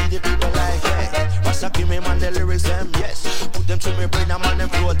 so they see the people like. Hey, Rasta give me man the lyrics them, yes. Put them to me brain, I'm on them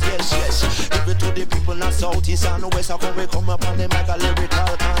float, yes, yes. Give it to the people, not south, east, and west. I come, we come up on the mic, a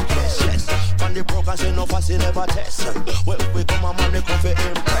lyrical contest, yes. From the broken, say no fussy, never test. Well, we come on, man, they come for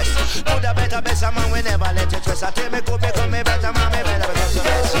impress. Do the better, man, we never let it stress. I tell me, go become me better, man, me better because of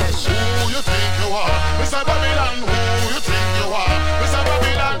this, yes. Who you think you are? Mr. Babylon, who you think you are? Mr.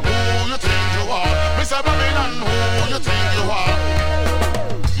 Babylon, who you think you are? Mr. Babylon, who you think you are?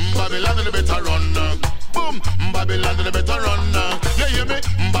 Babylon, the better run. Boom, Babylon, the better run. You hear me?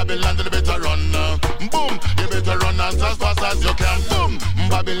 Babylon, the better run. Boom, you better run as fast as you can. Boom,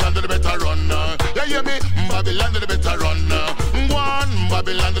 Babylon, the better run. You hear me? Babylon, the better run. One,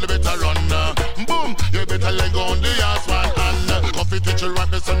 Babylon, the better run. Boom, you better let go on the ass one. And coffee teacher rap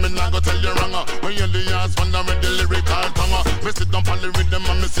this and me not go tell you wrong. When you're the ass one, I'm with the lyrical tongue. Me sit down for the rhythm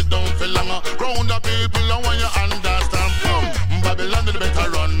and me sit down for longer. Ground up people, I want you understand. Boom, Babylon, the better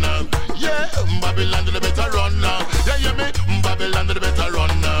run. Yeah, Babylon, the better run. Yeah, you me? Babylon, the better run.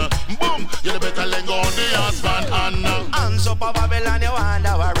 Boom, you the better let go on the ass man. And hands up a Babylon, you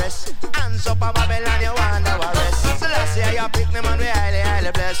wonder what rest. Hands up a Babylon, you wonder what rest. So last year you pick me man, we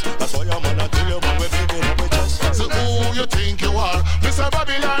highly blessed. That's why your man a tell you man, we pick it up with chest. So who you think you are? Mr.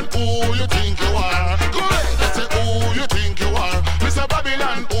 Babylon, who you think you are? Good. Say who you think you are? Mr.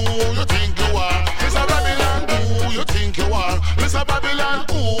 Babylon, who you think you are? Mr. Babylon, who you think you are? Mr. Babylon,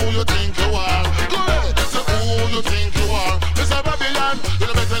 who you think you are? Good. Say who you think you are? Mr. Babylon, you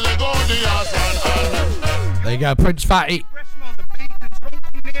better let go of the ass man. There you go, Prince Fatty.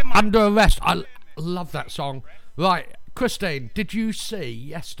 Under Arrest. I love that song. Right, Christine, did you see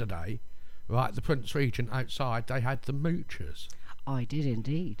yesterday, right, the Prince Regent outside, they had the Moochers? I did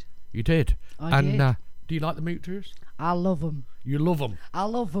indeed. You did? I did. Do you like the Moochers? I love them. You love them? I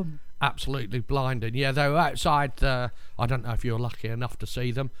love them. Absolutely blinding. Yeah, they were outside. I don't know if you were lucky enough to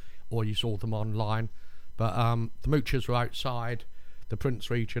see them or you saw them online, but the Moochers were outside the Prince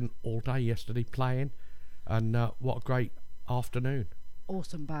Regent all day yesterday playing, and what a great afternoon.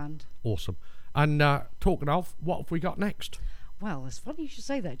 Awesome band. Awesome. And talking of, what have we got next? Well, it's funny you should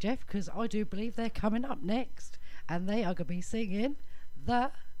say that, Jeff, because I do believe they're coming up next, and they are going to be singing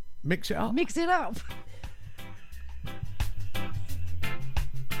the... Mix It Up. Mix It Up.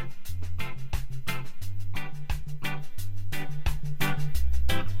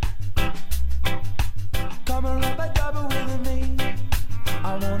 Come and rub a double with me.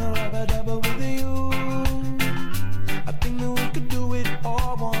 I wanna rub a double with you. I think that we could do it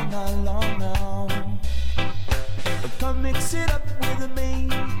all night long now. But come mix it up with me.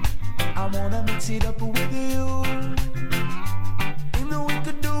 I wanna mix it up with you. Think that we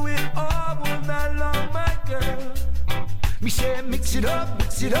could do it all night long, my girl. Me say mix it up,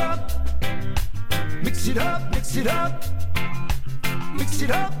 mix it up. Mix it up, mix it up. Mix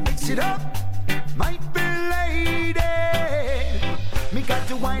it up, mix it up. Might be lady. Me got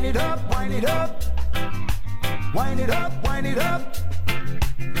to wind it up, wind it up. Wind it up, wind it up.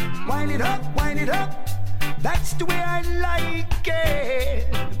 Wind it up, wind it up. That's the way I like it.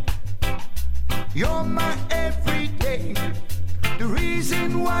 You're my everyday. The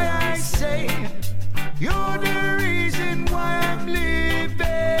reason why I say you're the reason why I'm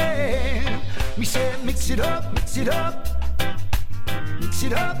living. Me say mix it up, mix it up. Mix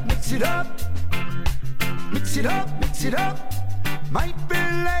it up, mix it up. Mix it up, mix it up. Might be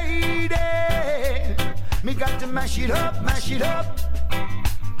lady. Me got to mash it up, mash it up.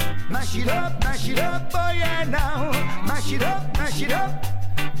 Mash it up, mash it up, oh yeah now. Mash it up, mash it up.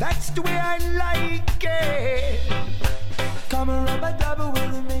 That's the way I like it. Come and rub a double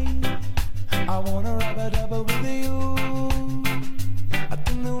with me. I wanna rub a double with you. I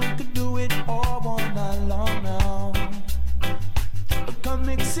think that we could do it all night long now. Come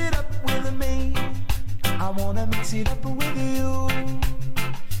mix it up with me. I wanna mix it up with you.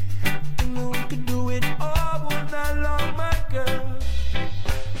 Think that we could do it all night long, my girl.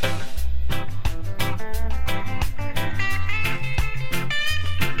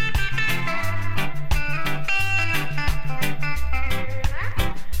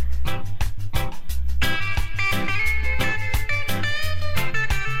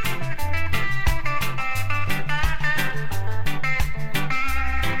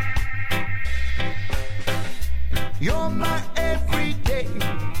 You're my everyday.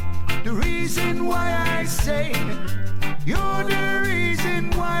 reason why I say, you're the reason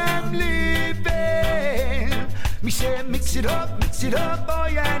why I'm living. Me say mix it up, oh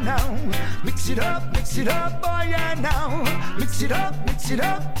yeah now. Mix it up, oh yeah now. Mix it up.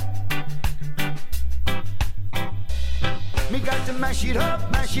 Me got to mash it up,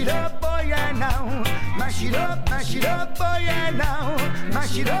 oh yeah now. Mash it up, oh yeah now.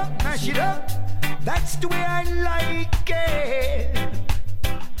 Mash it up, that's the way I like it.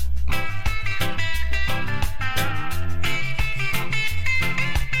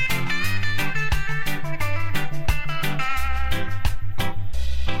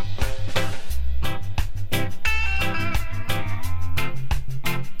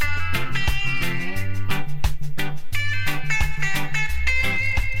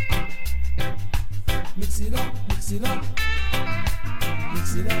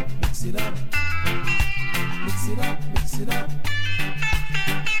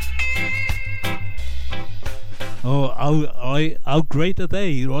 Oh, how great are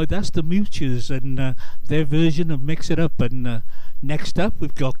they? Right, that's the Moochers and their version of Mix It Up. And next up,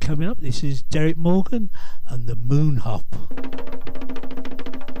 we've got coming up. This is Derek Morgan and the Moon Hop.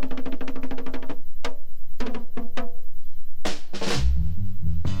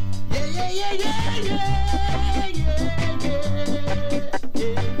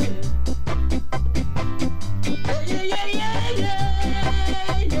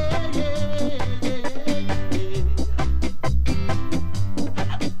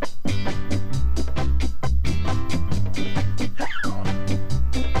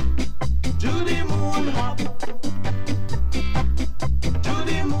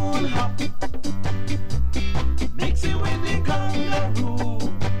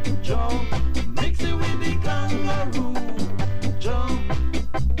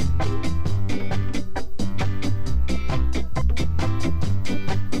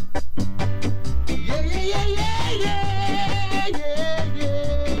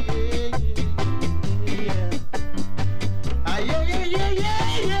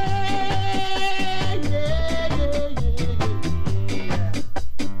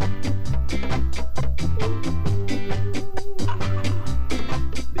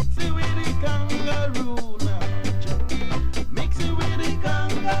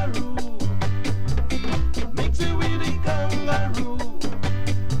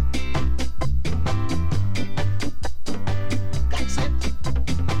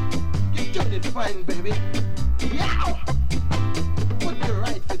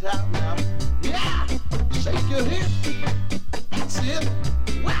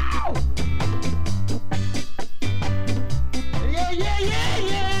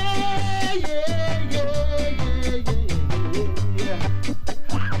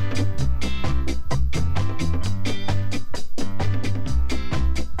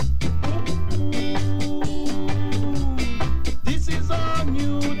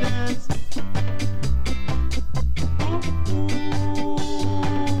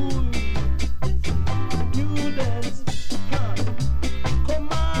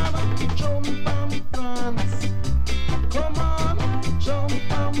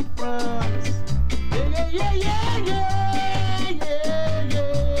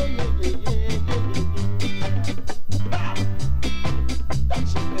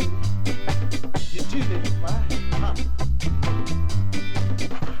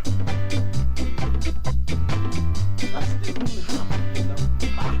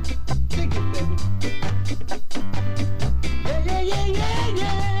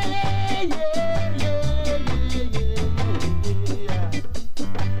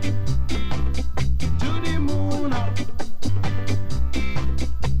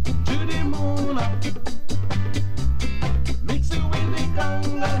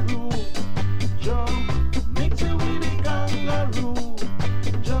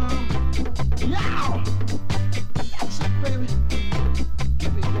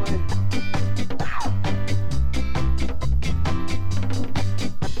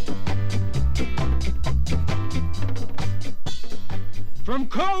 From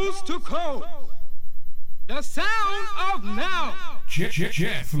coast to coast, the sound of now.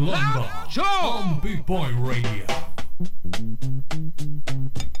 Jeff Lombard on Boot Boy Radio.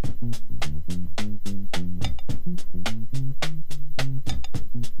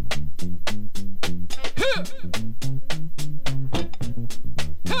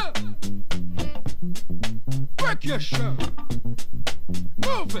 Work your show.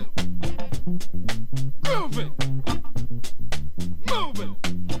 Move it. Groove it. Move it.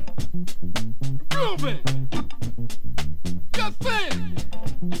 Groove it. Your thing.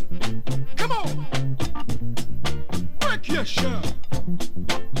 Come on. Work your show.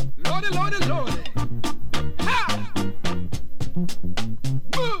 Lordy, Lordy, Lordy. Ha!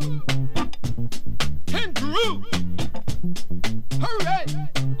 Move and groove. Hooray!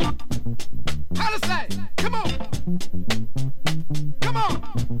 Palisade, come on. Come on.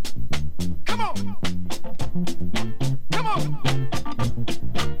 Come on. Come on.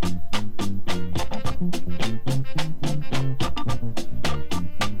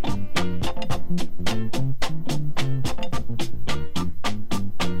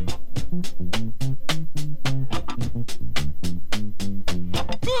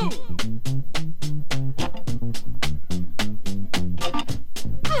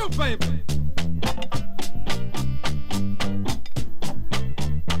 Groove, baby.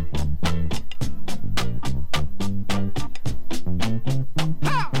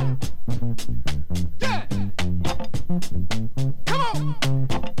 Ha! Yeah. Come on.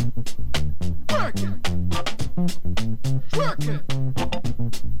 Work it. Work it.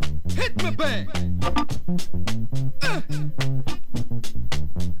 Hit me, babe.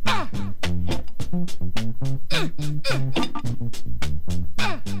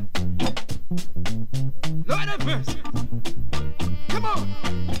 Lord have mercy. Come on.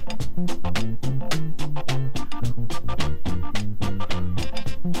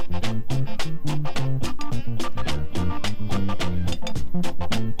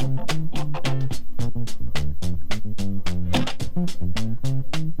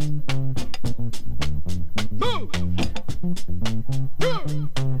 Move. Move.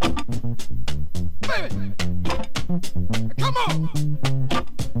 Baby. Come on.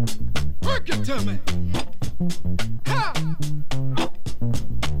 Work it to me. Ha!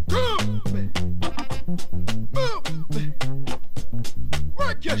 Groove me. Move me.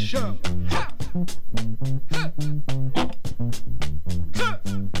 Work your show. Ha! Ha! Ha!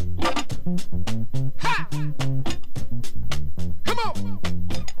 Ha! Come on.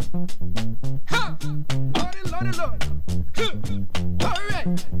 Ha! Lordy, Lordy, Lordy. All right.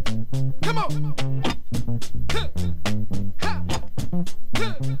 Come on. Ha! Ha!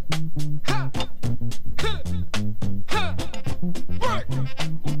 Ha! Ha! Ha! Work!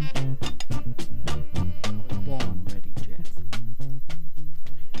 Born ready, Jeff.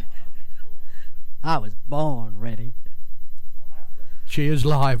 I was born ready. She is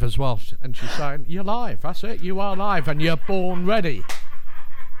live as well, and she's saying, "You're live. That's it. You are live, and you're born ready."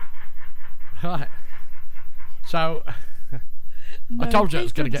 Right. So, I told you it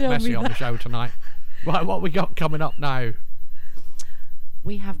was going to get messy on the show tonight. Right, what we got coming up now?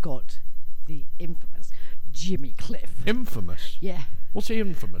 We have got the infamous Jimmy Cliff. Infamous? Yeah. What's he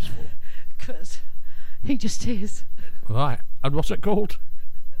infamous for? Because he just is. Right. And what's it called?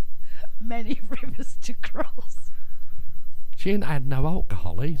 Many Rivers to Cross. She ain't had no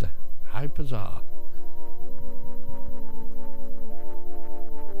alcohol either. How bizarre.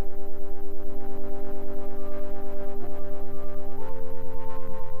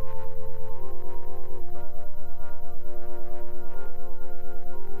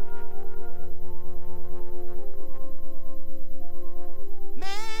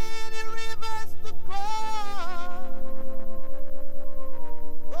 Many rivers to cross,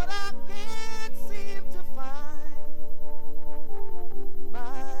 but I can't seem to find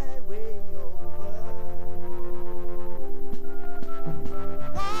my way over.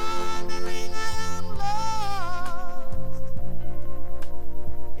 Wandering I am lost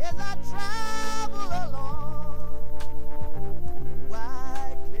as I travel along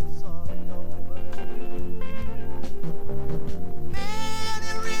wide cliffs of Dover.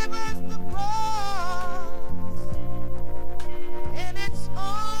 Many rivers to cross, and it's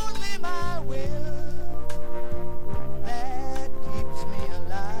only my will that keeps me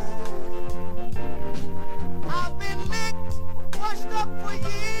alive. I've been licked, washed up for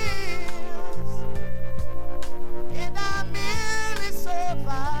years, and I merely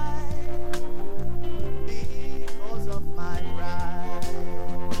survive because of my pride.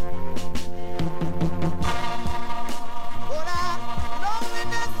 But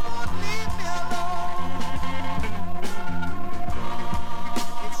loneliness won't leave me alone.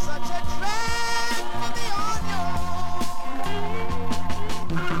 It's such a drag to be on your own.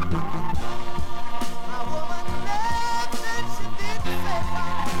 My woman left and she didn't say why.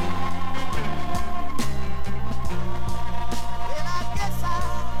 Well, I guess I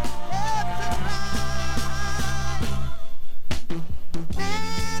have to cry.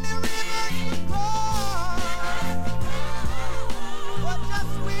 Many rivers to cross, but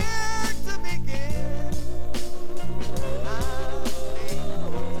just where to begin? I'll take no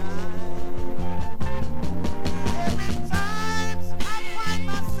time. Every time I find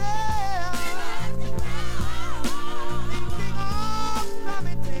myself thinking of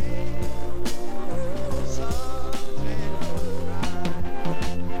committing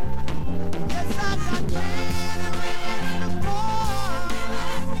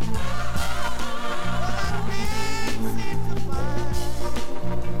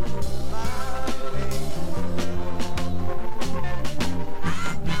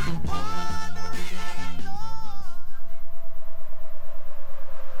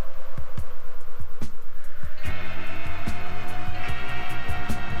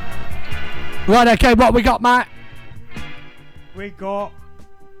Right, okay, what we got, Matt? We got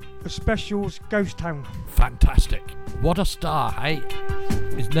the Specials Ghost Town. Fantastic. What a star, hey?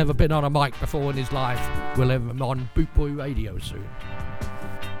 He's never been on a mic before in his life. We'll have him on Boot Boy Radio soon.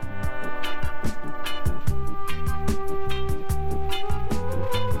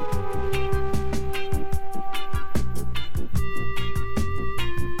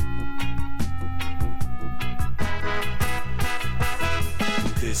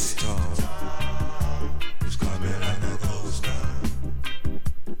 This town is coming like a ghost town.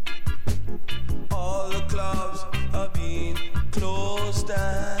 All the clubs are being closed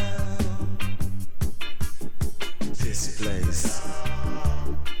down. This place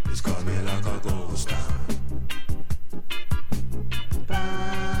is coming like a ghost town.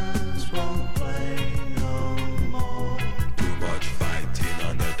 Bands won't play no more. Too much fighting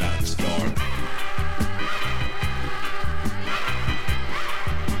on the dance floor.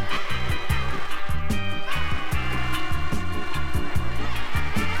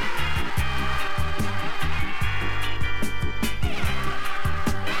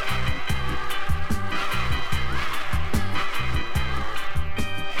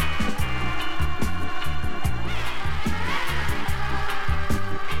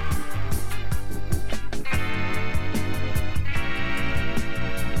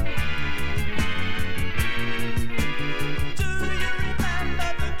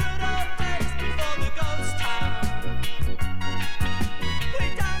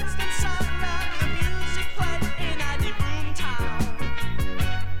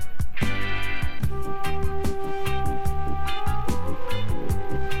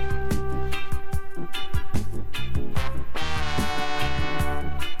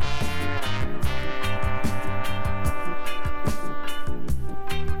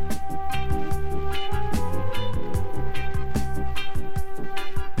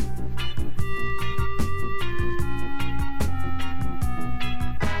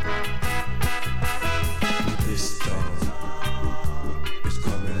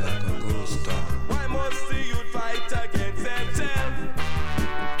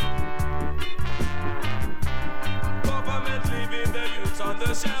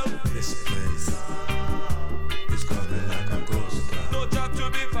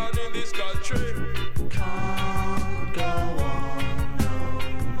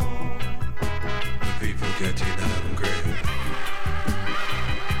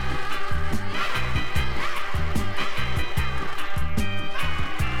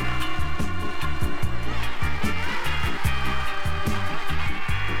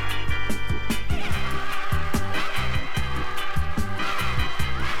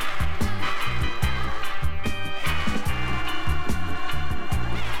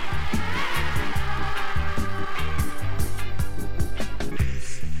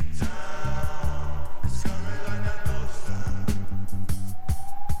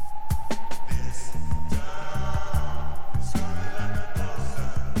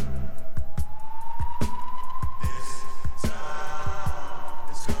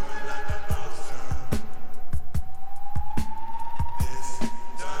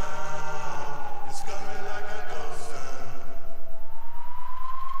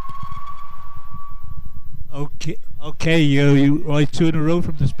 Okay, you right, two in a row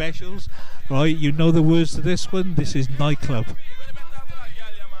from the Specials. Right, you know the words to this one. This is Nightclub.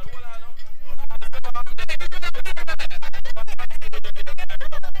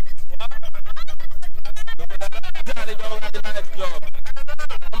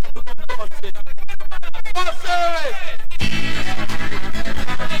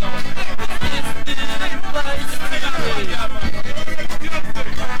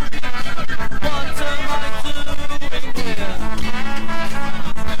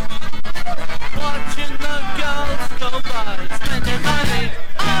 Watching the girls go by, spending money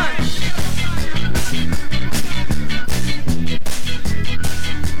on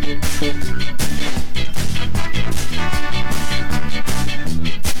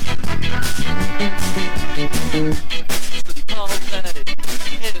sleep all day.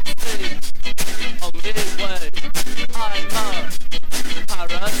 It's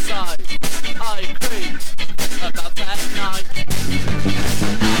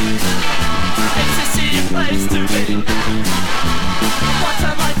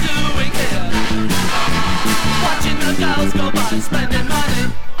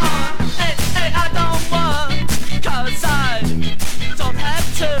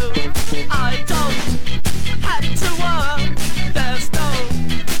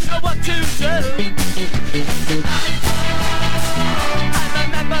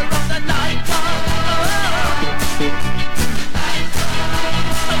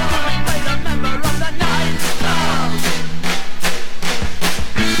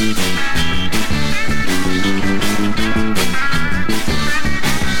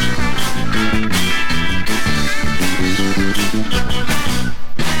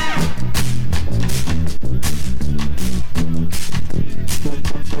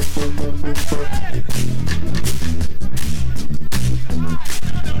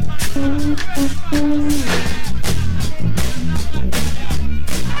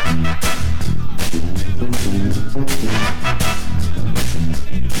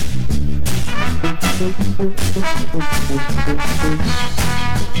I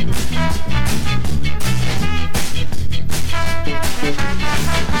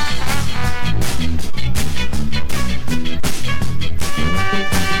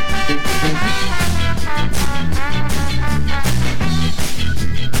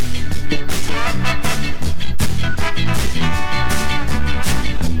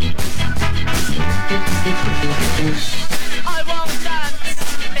won't dance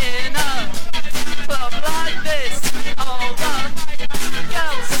in a club like this. All the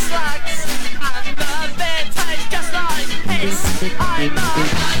girls are slags and the beer tastes just like piss. I'm a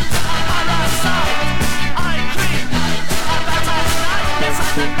side, I'm creep, I'm a top night. Yes,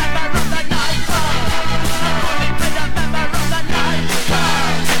 I'm a member of the nightclub. I'm only been a member of the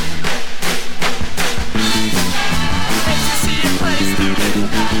nightclub. If you see a place to be,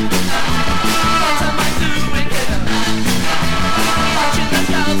 what am I doing here? Watching the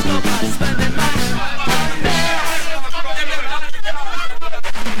girls go by, spending my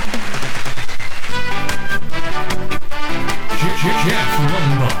Jeff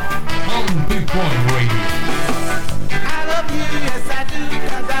Lumber on Boot Boy Radio. I love you, yes I do,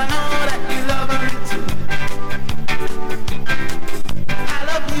 'cause I know that you love me too. I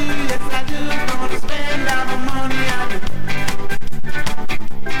love you, yes I do, gonna spend all the money I do.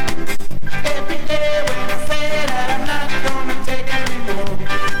 Every day when I say that I'm not gonna take anymore.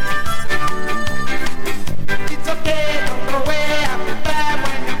 It's okay, don't go away, I'll be back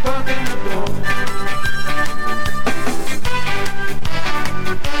when you come in the door.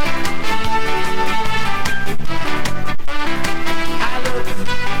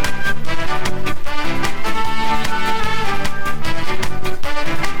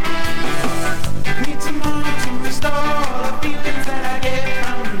 Need some more to restore all the feelings that I get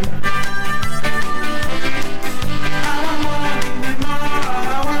from you. I want more, give me more, all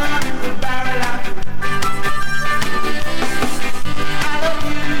I want is a barrel of you. I love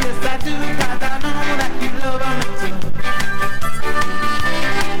you, yes I do, 'cause I know that you love me too.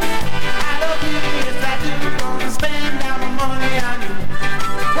 I love you, yes I do, gonna spend all my money on you.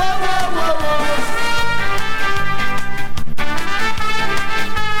 Whoa, whoa, whoa, whoa.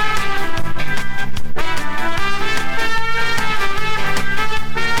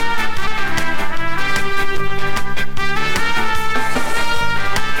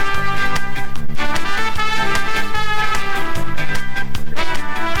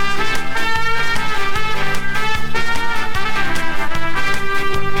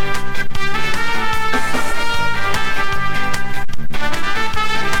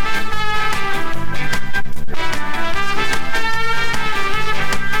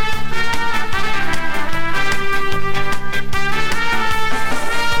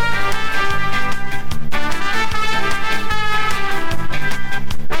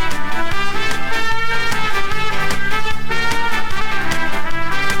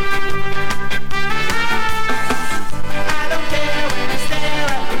 I don't care when you stare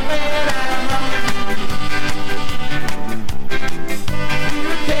at the way that I'm loving you.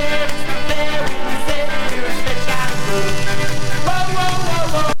 You care, it's not fair when you say you're a special girl. Whoa, whoa, whoa,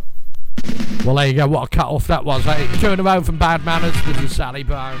 whoa. Well, there you go. What a cut off that was, eh? Turn around from Bad Manners. This is Sally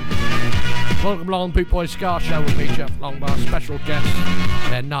Brown. Welcome along, Boot Boy Scar Show with me, Jeff Longbar. Special guests.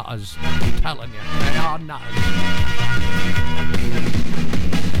 They're nutters. I'm telling you, they are nutters.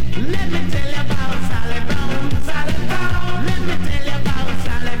 Let me tell you about Sally Brown, Sally Brown. Let me tell you about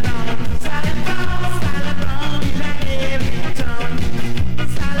Sally Brown, Sally Brown. Sally Brown is a alien town.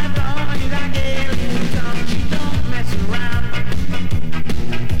 Sally Brown is a alien town. She don't mess around.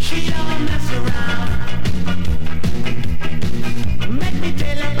 She don't mess around. Make me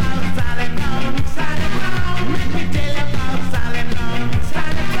tell you about Sally Brown, Sally Brown. Make me tell you about Sally Brown,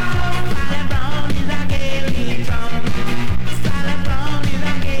 Sally Brown. Sally Brown is a alien town.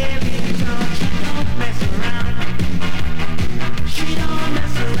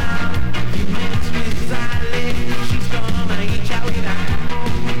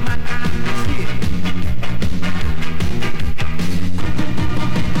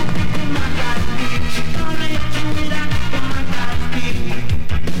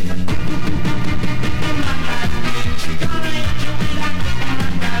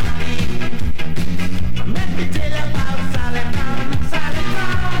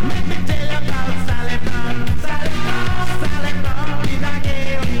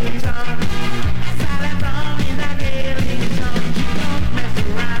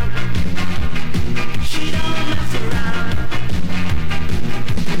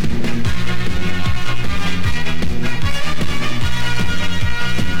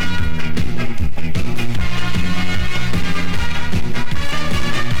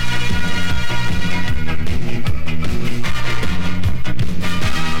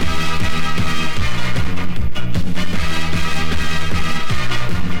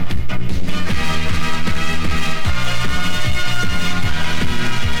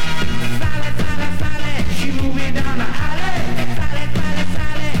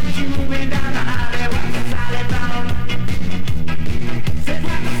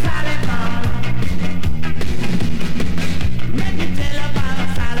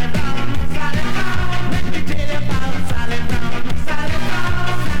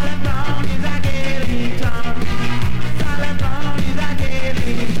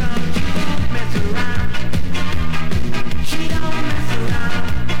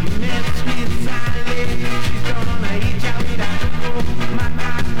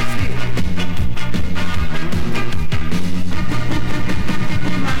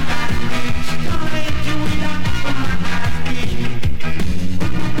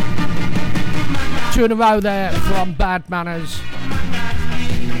 2 in a row there from Bad Manners,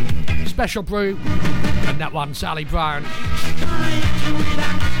 Special Brew, and that one, Sally Brown.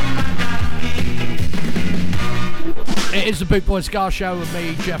 It is the Boot Boy Ska Show with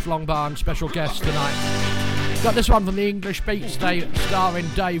me, Jeff Longbarn, special guest tonight. Got this one from the English Beats, starring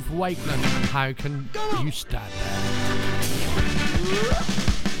Dave Wakeland. How can you stand there?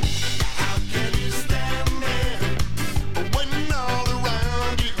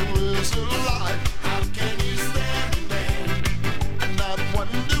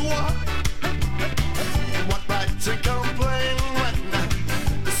 To complain when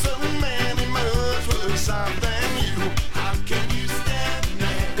so many mothers were something you. How can you stand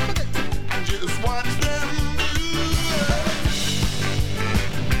there and just watch them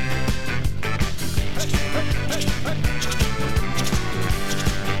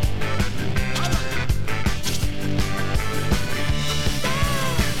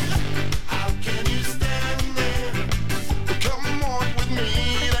How can you stand there? Come on with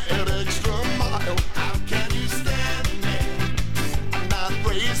me that extra mile. How can you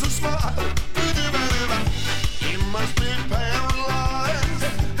raise a smile? You must be paralyzed.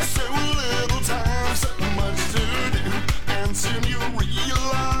 So little time, so much to do, and soon you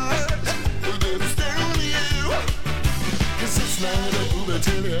realize that it's down to you. 'Cause it's not over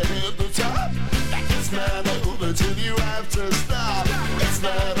till you hit the top. It's not over till you have to stop. It's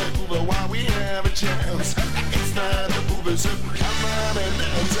not over while we have a chance. It's not over, so come on and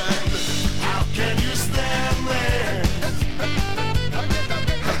dance. How can you stand there?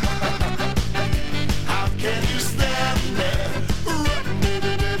 Can you stand there?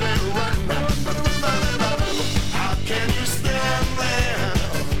 How can you stand there?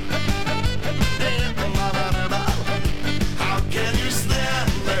 How can you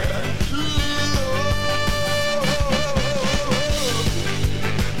stand there?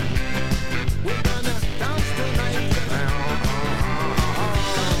 We're gonna dance tonight.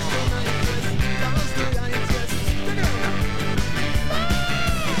 Dance tonight,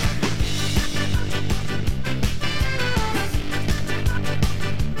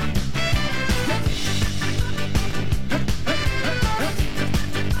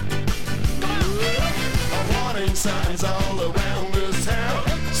 signs all around this town.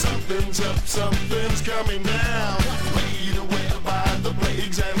 Something's up, something's coming down. Laid away by the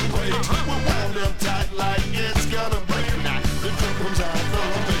plagues and quakes. We're wound up tight like it's gonna break. The drums are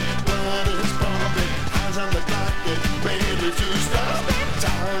thumping, blood is pumping. Hands on the clock, get ready to stop.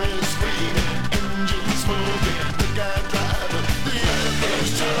 Time is screaming, engines smoking. The guy driving, the other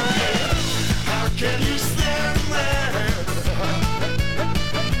is jumping. How can you stand there?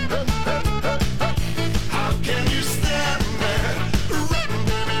 How can you stand there? Run,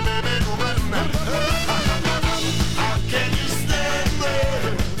 baby, run. How can you stand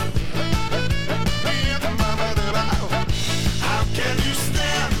there? How can you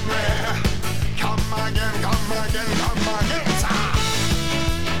stand there? Come again, come again, come again.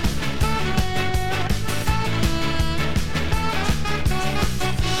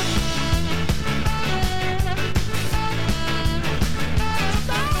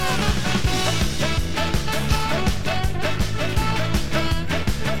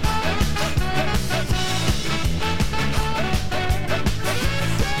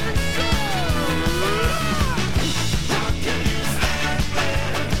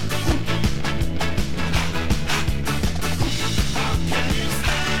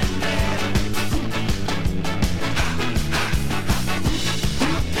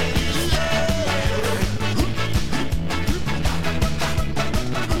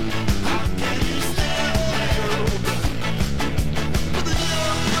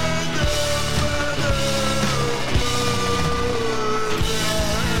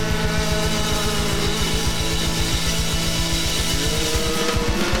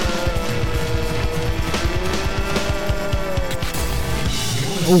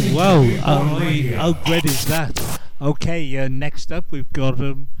 Oh wow! How great is that? Okay, next up we've got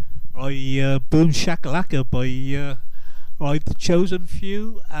Boom Shakalaka by The Chosen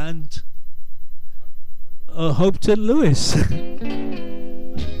Few and Hopeton Lewis.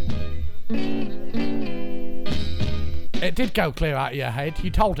 It did go clear out of your head.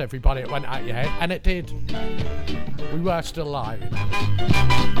 You told everybody it went out of your head, and it did. We were still live.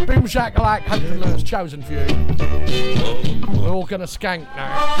 Boom Shakalaka, Hopeton Lewis, Chosen Few. We're all gonna skank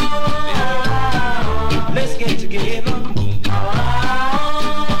now. Let's get together.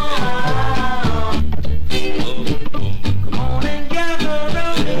 Come on and gather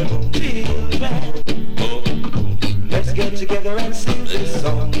around, children. Let's get together and sing this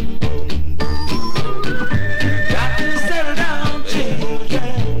song. Got to settle down,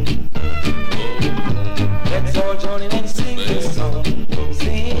 children.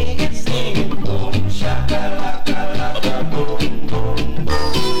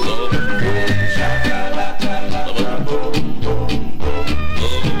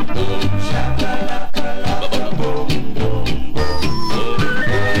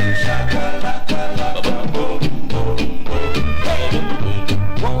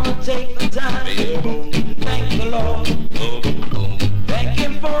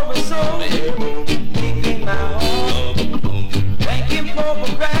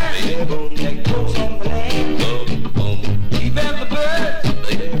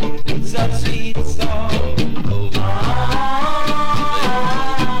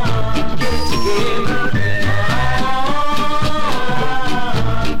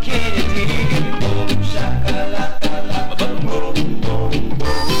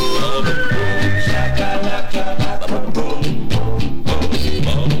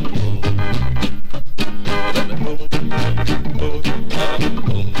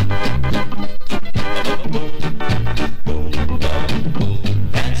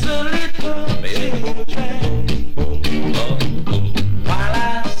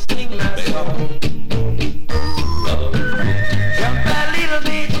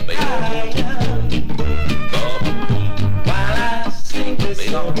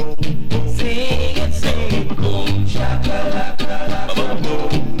 Sing it, sing it, boom, shakalaka, boom, boom,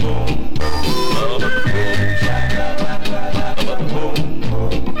 boom, boom, shakalaka, boom, boom,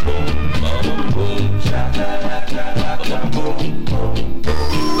 boom, boom, shakalaka, boom, boom, boom,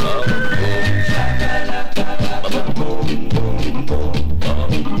 shakalaka, boom, boom, boom, boom.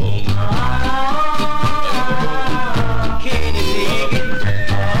 Can you dig it?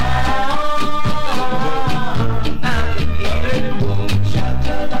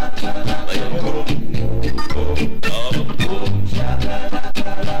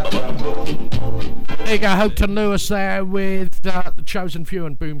 There you go, Houghton Lewis there with the Chosen Few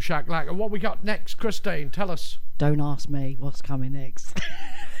and Boom Shakalaka. What we got next, Christine? Tell us. Don't ask me what's coming next.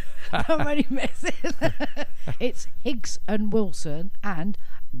 I'm only messing. It's Higgs and Wilson and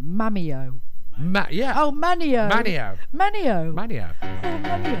Mamio. Yeah. Oh, Manio. Manio. Manio. Manio. Oh,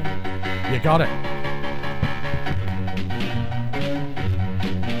 Manio. You got it.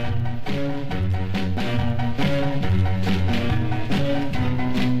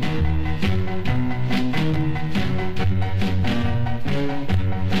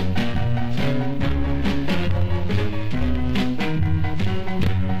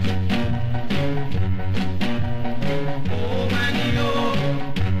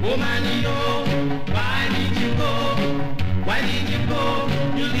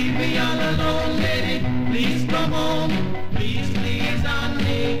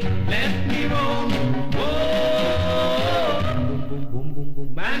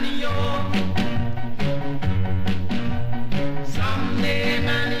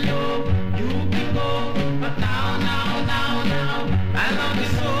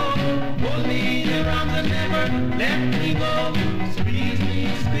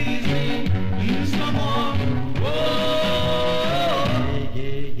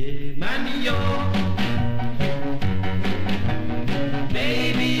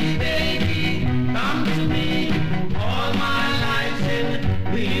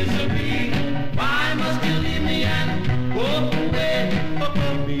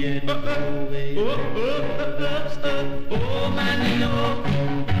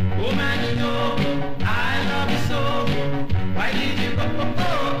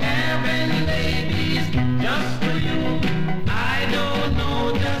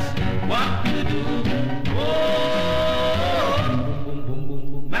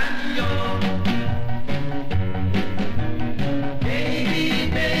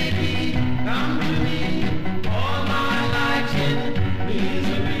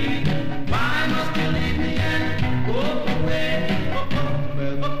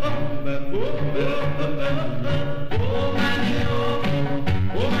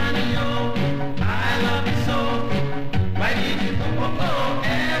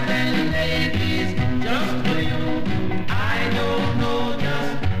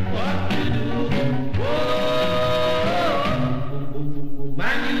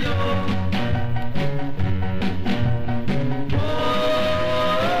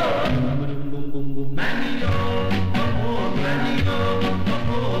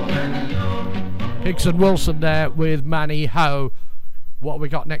 Higgs and Wilson there with Manny Ho. What have we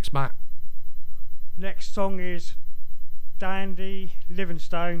got next, Matt? Next song is Dandy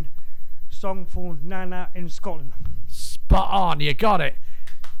Livingstone, song for Nana in Scotland. Spot on, you got it.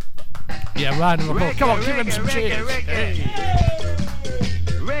 Yeah, round of applause. Come on, give him some cheers. Reggae,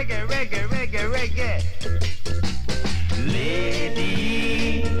 reggae, reggae, reggae.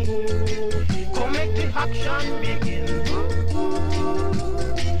 Lady, come make the action begin.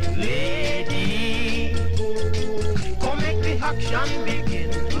 Lady, come make the action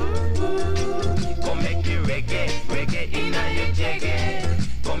begin. Come make the reggae, reggae inna your jaggy.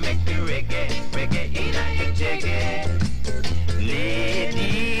 Come make the reggae, reggae inna your jaggy.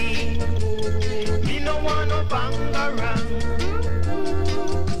 Lady, me no wanna bang around.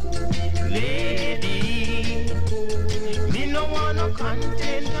 Lady, me no wanna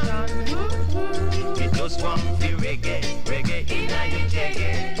contention. Me just want the reggae, reggae inna your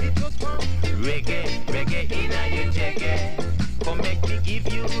jaggy. Me just want reggae, reggae inna your jaggy. Come make me give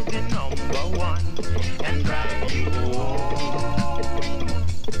you the number one and drive you home.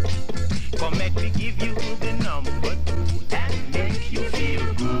 Come make me give you the number two and make you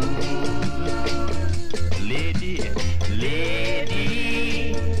feel good. Lady,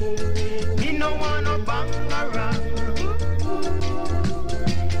 lady, me no wanna bang around.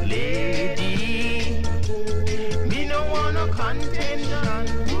 Lady, me no wanna contention.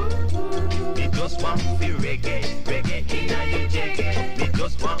 Me just want the reggae, reggae inna your jaggy. Me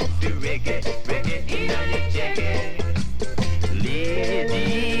just want the reggae, reggae inna your jaggy. Lady,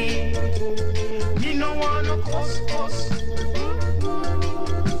 me no wanna cuss.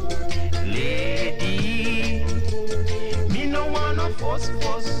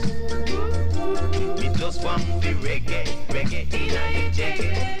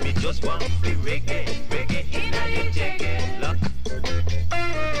 just want the reggae, reggae in your jiggy. Look.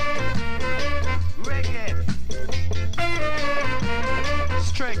 Reggae.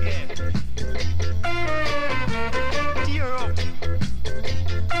 Streggae. Tear up.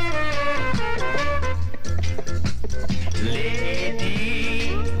 Lady,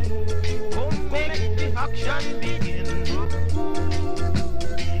 come make the action begin.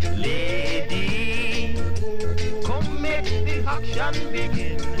 Lady, come make the action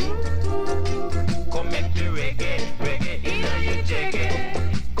begin. Come make the reggae, reggae in your jiggy.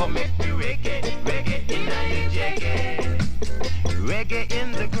 Come make the reggae, reggae in your jiggy. Reggae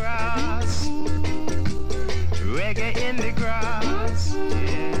in the grass, reggae in the grass.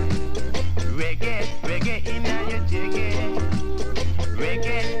 Yeah. Reggae, reggae in your jiggy.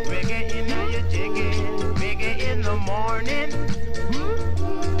 Reggae, reggae in your jiggy. Reggae in the morning.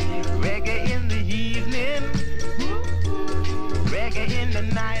 Reggae in the evening. Reggae in the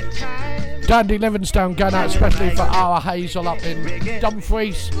night time. Dandy Livingstone going out especially for our Hazel up in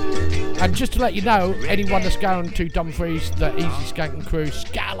Dumfries. And just to let you know, anyone that's going to Dumfries, the Easy Skanking Cruise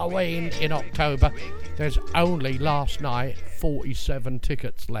Scalloween in October, there's only last night 47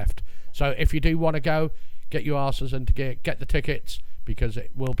 tickets left. So if you do want to go, get your asses into gear, get the tickets, because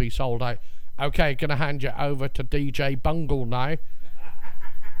it will be sold out. Okay, gonna hand you over to DJ Bungle now.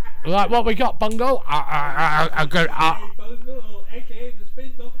 Right, what we got, Bungle? Bungle, aka the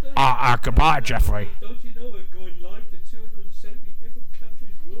Spin Doctor. Goodbye, Jeffrey. Don't you know we're going live to 270 different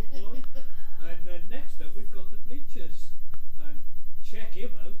countries worldwide? And next up we've got the Bleachers. Check him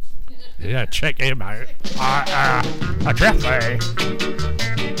out. Yeah, check him out. Jeffrey.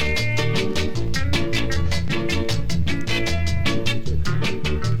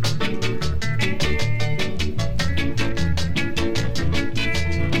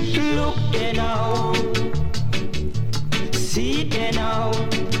 Look there now, see there now,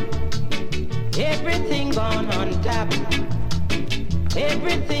 everything gone on tap,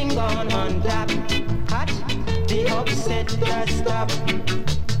 everything gone on tap, hot, the upset that stop,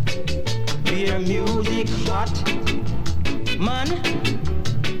 beer music hot, man,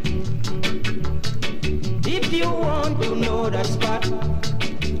 if you want to know the spot,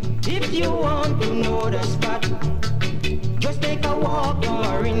 if you want to know the spot, just take a walk down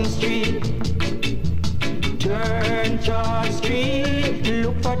Marine Street. Turn Charles Street.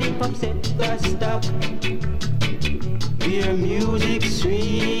 Look for the upset bus stop. Hear music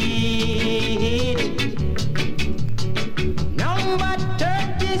sweet. Number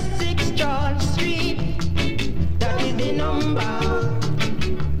 36 Charles Street. That is the number.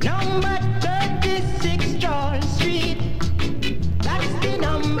 Number 36 Charles Street. That's the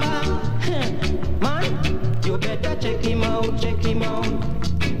number. Man, you better check him out, check him out.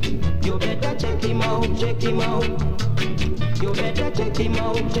 You better check him out, check him out. You better check him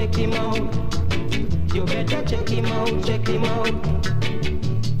out, check him out. You better check him out, check him out.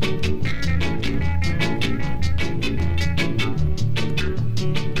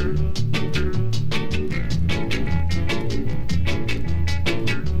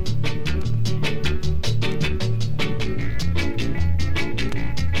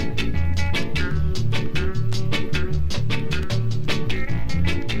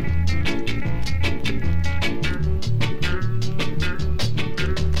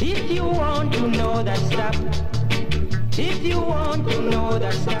 If you want to know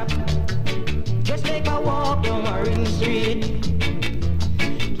that stop, just take a walk down Marine Street.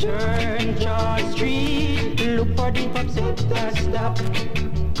 Turn Charles Street, look for the upset that stop.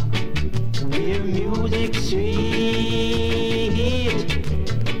 Where music sweet.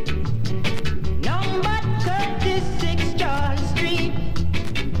 Number 36 Charles Street,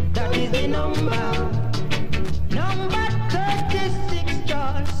 that is the number. Number 36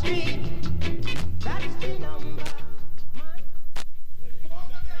 Charles Street.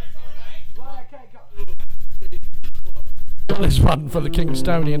 This one for the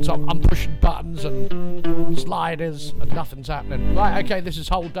Kingstonians. I'm pushing buttons and sliders and nothing's happening. Right, okay, this is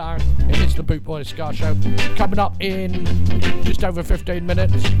Hold Down. It is the Bootboy Ska Show. Coming up in just over 15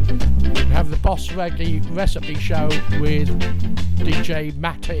 minutes, we have the Boss Reggae Recipe Show with DJ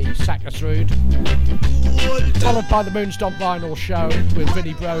Matty Sackasrud. Followed by the Moonstomp Vinyl Show with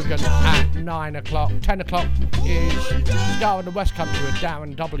Vinnie Brogan at 9 o'clock. 10 o'clock is Ska in the West Country with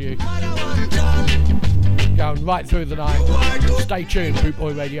Darren W. Going right through the night. Stay tuned,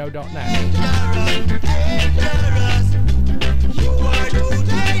 bootboyradio.net. You are too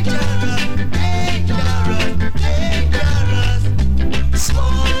dangerous, dangerous.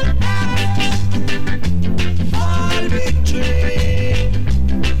 Small acts, all victory.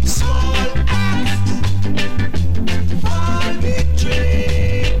 Small acts, all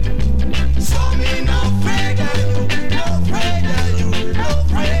victory.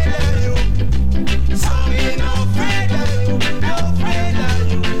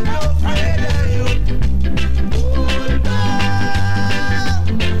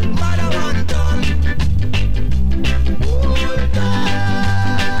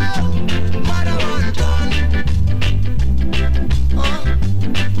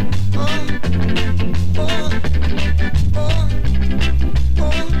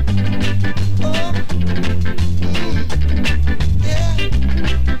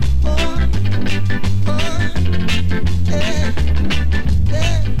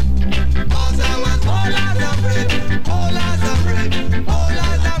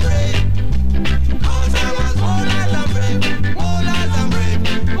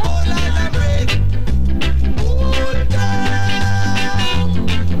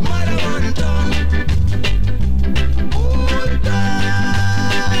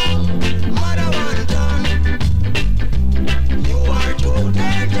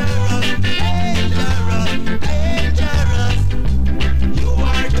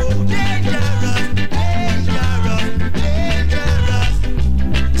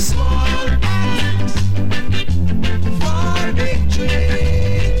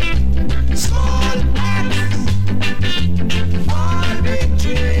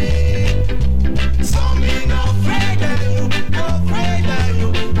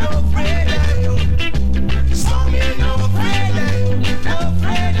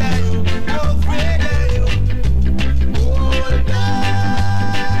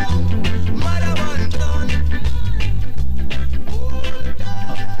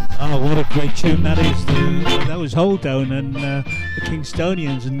 tune that is. That was Hold Down and the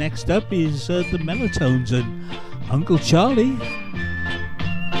Kingstonians. And next up is the Melatones and Uncle Charlie.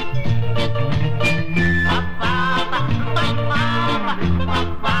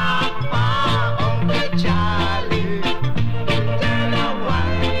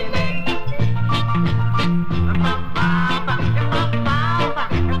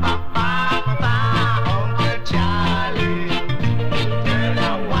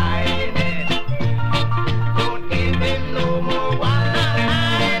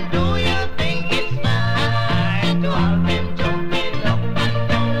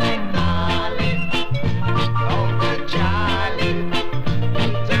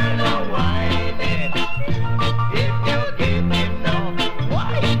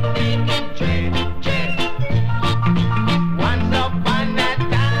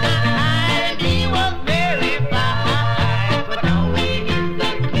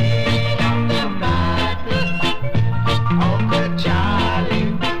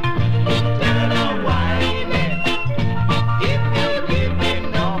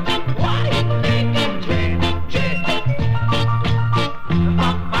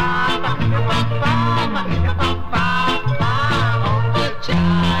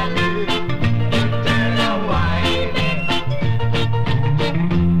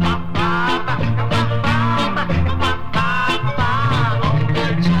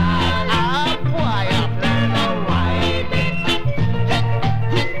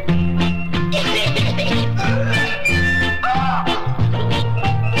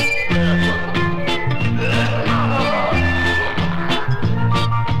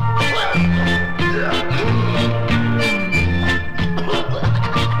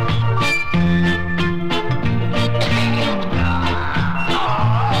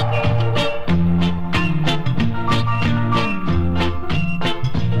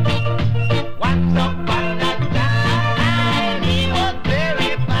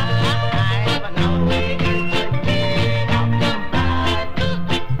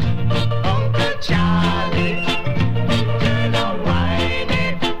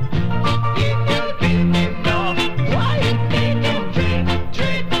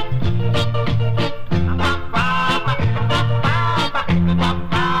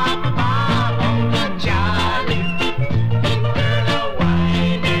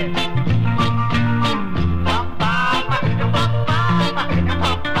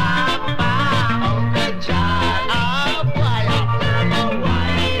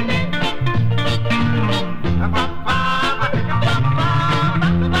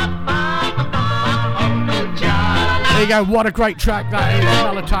 What a great track that is,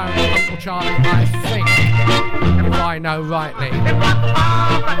 Melatones, Uncle Charlie. I think, if I know rightly,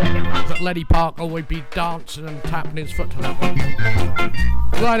 that Lenny Parker would be dancing and tapping his foot to that one.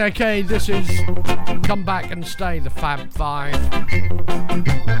 Right, okay, this is Come Back and Stay, the Fab Five.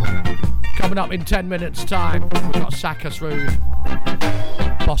 Coming up in 10 minutes' time, we've got Saka through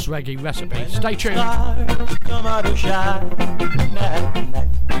Boss Reggae recipe. Stay tuned. Come out of shine,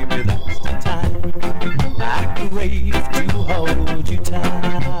 baby, that's the time. I crave to hold you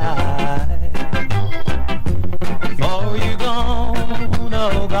tight. Before you gone,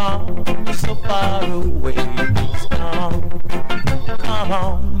 oh gone, so far away, please come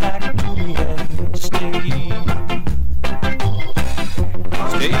on back to me and stay.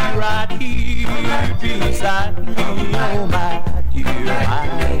 Stay right here beside me, oh my dear,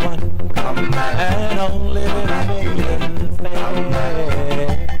 my one and only living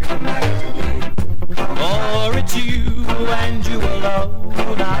fair. For it's you and you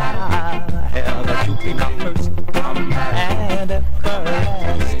alone I have to be my first and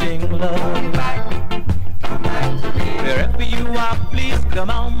everlasting love. Wherever you are, please come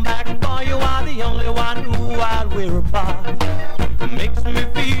on back, for you are the only one who while we're apart makes me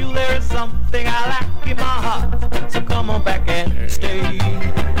feel there's something I lack in my heart. So come on back and stay.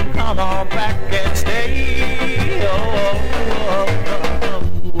 Come on back and stay.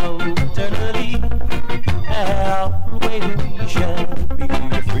 Eternally, always we shall be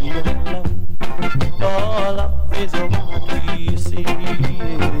free and love. For love is what we see.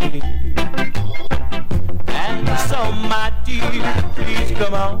 And so, my dear, please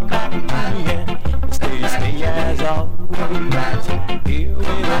come on back to me and stay as always. Here with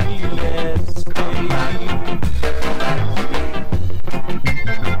me, let's stay.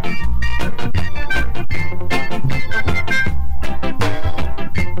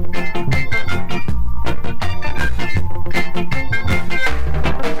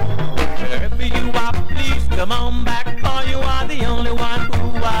 Come on back, for you are the only one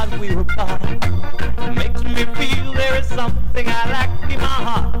who, while we're apart, makes me feel there is something I lack in my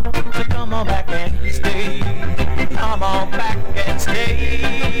heart. So come on back.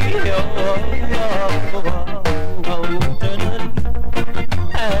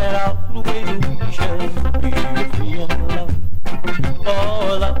 And always we shall be free in love. For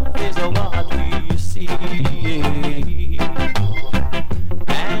love is what we see.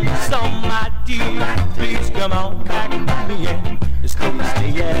 And somebody, please come on back to me and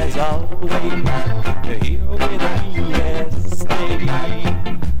stay as always. Here with me, yes, stay.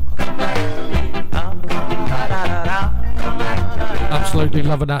 Absolutely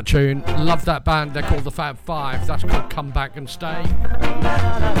loving that tune. Love that band. They're called the Fab Five. That's called Come Back and Stay.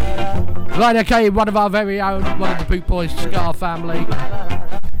 Right, okay, one of our very own, one of the Boot Boys Scar family,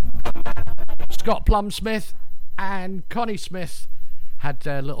 Scott Plum Smith and Connie Smith had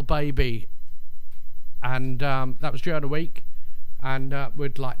their little baby, and that was during the week. And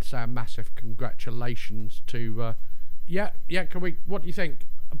we'd like to say a massive congratulations to can we, what do you think?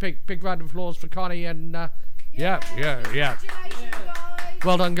 A big round of applause for Connie and yeah.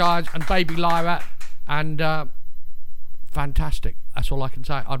 Well done, guys, and baby Lyra, and fantastic. That's all I can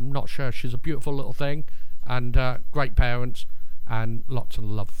say. I'm not sure. She's a beautiful little thing, and great parents, and lots of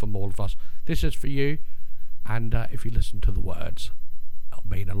love from all of us. This is for you, and if you listen to the words, it'll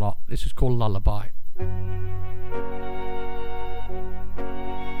mean a lot. This is called Lullaby.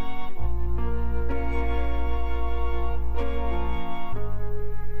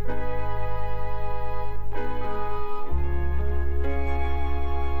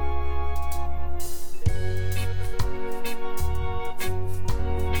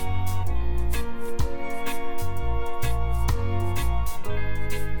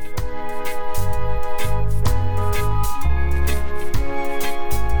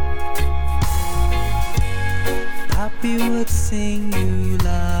 Papi would sing you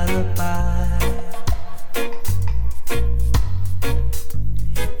lullaby.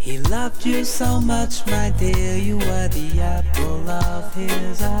 He loved you so much, my dear, you were the apple of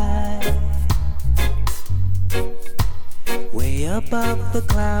his eye. Way above the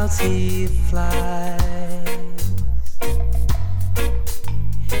clouds he flies.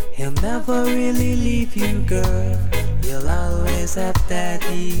 He'll never really leave you, girl. You'll always have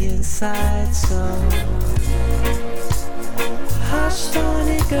daddy inside, so hush,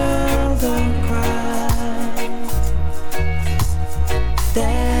 honey girl, don't cry.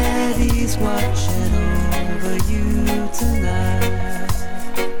 Daddy's watching over you tonight.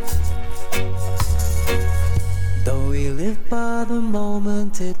 Though we live by the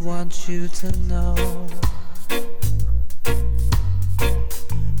moment, it wants you to know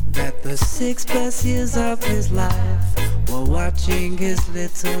that the 6 best years of his life were watching his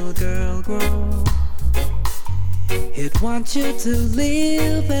little girl grow. He'd want you to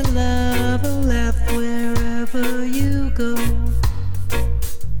live and love and laugh wherever you go.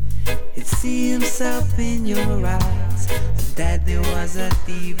 He'd see himself in your eyes, and Daddy was a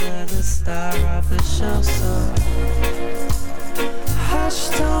diva, the star of the show. So hush,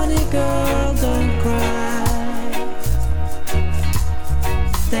 Tony girl, don't cry.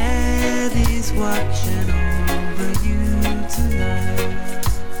 Daddy's watching over you tonight.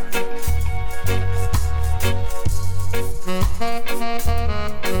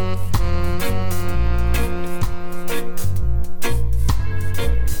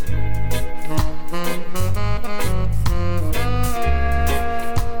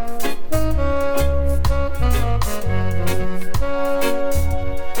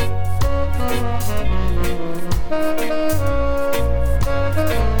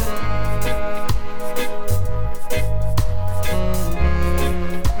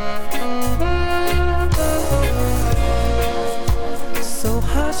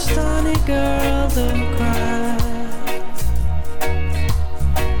 Girl, don't cry.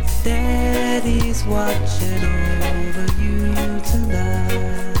 Daddy's watching over you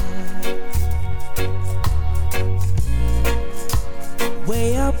tonight.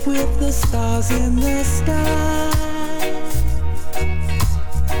 Way up with the stars in the sky.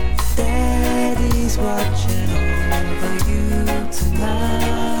 Daddy's watching over you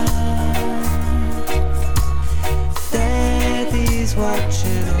tonight. Daddy's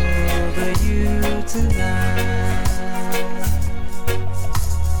watching over you tonight.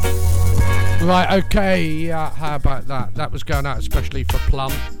 Right, okay, how about that? That was going out especially for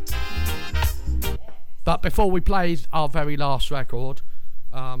Plum. But before we play our very last record,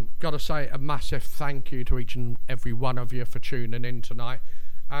 got to say a massive thank you to each and every one of you for tuning in tonight.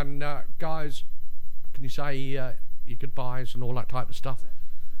 And guys, can you say your goodbyes and all that type of stuff?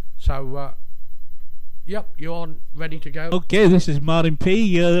 So, yep, you're on, ready to go. Okay, this is Martin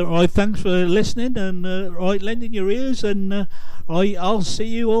P. Right, thanks for listening and right, lending your ears, and I'll see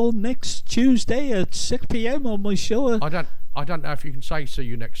you all next Tuesday at 6 p.m. on my show. I don't know if you can say see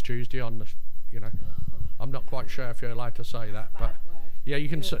you next Tuesday on the, you know. I'm not quite sure if you're allowed to say that, but yeah, you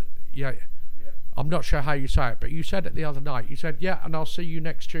can say, yeah. I'm not sure how you say it, but you said it the other night. You said, yeah, and I'll see you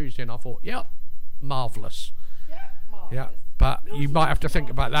next Tuesday, and I thought, yep, marvellous. Yeah, but you might have to think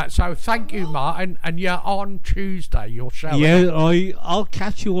about that. So thank you, Martin, and yeah, on Tuesday you're showing. Yeah, I'll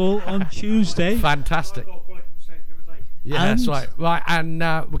catch you all on Tuesday. Fantastic. Yeah, that's right. Right, and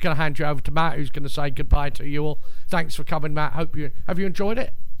we're going to hand you over to Matt, who's going to say goodbye to you all. Thanks for coming, Matt. Have you enjoyed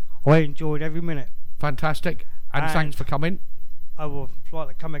it? I enjoyed every minute. Fantastic, and thanks for coming. I will like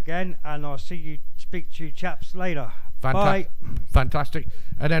to come again, and I'll speak to you chaps later. Bye. Fantastic.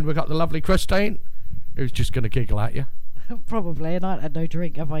 And then we've got the lovely Christine, who's just going to giggle at you. Probably, and I had no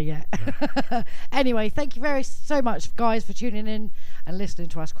drink, have I yet? Anyway, thank you so much, guys, for tuning in and listening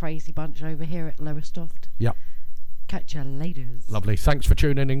to us crazy bunch over here at Lowestoft. Yep. Catch you later. Lovely. Thanks for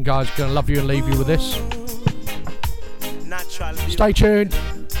tuning in, guys. Gonna love you and leave you with this. Stay tuned.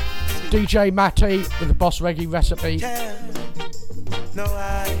 DJ Matty with the Boss Reggae recipe. No,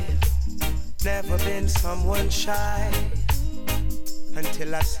 I've never been someone shy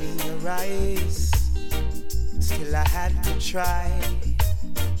until I seen your eyes. Still I had to try.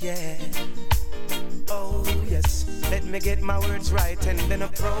 Yeah. Oh yes. Let me get my words right and then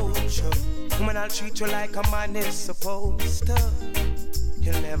approach you. Woman, I'll treat you like a man is supposed to.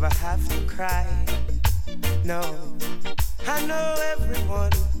 You'll never have to cry. No. I know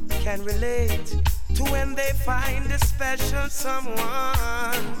everyone can relate to when they find a special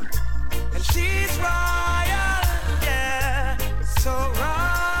someone, and she's royal, yeah, so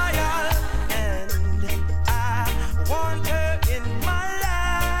royal, and I want her in my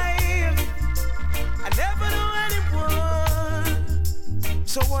life. I never knew anyone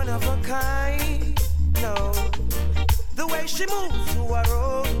so one of a kind. No, the way she moves to her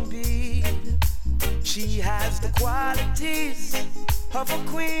own beat, she has the qualities of a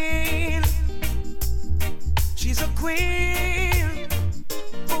queen. She's a queen.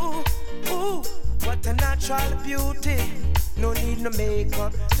 Ooh, ooh, what a natural beauty. No need no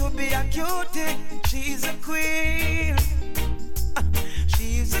makeup to be a cutie. She's a queen.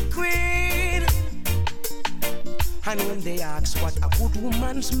 She's a queen. And when they ask what a good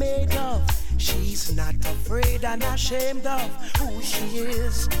woman's made of, she's not afraid and ashamed of who she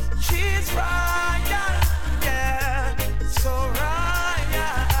is. She's royal, yeah, so royal,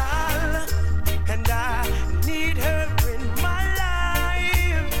 and I need her in my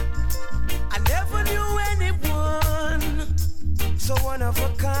life. I never knew anyone so one of a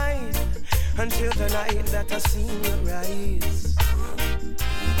kind until the night that I seen your eyes.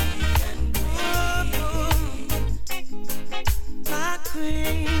 My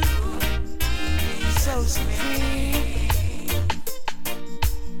queen, so supreme.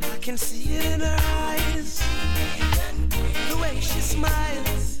 I can see it in her eyes, the way she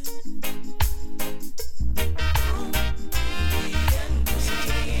smiles.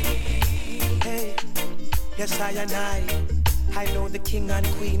 Hey, yes I know the king and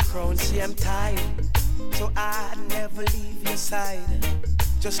queen crown, same time. So I'd never leave your side.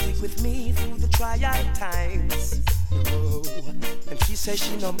 Just stick with me through the trial times. Oh, and she says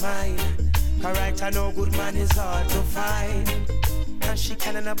she no mind. Correct, I know good man is hard to find. And she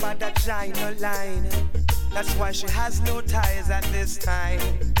can't about that giant line. That's why she has no ties at this time.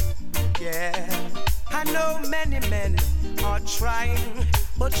 Yeah, I know many men are trying,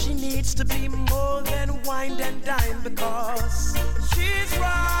 but she needs to be more than wine and dine, because she's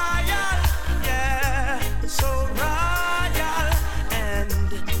royal, yeah, so royal, and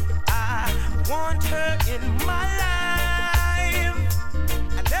I want her in my life.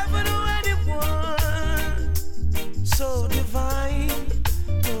 I never knew anyone so divine.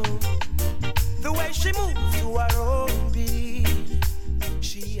 No. The way she moves to her own beat,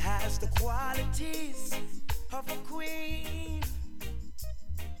 she has the qualities of a queen,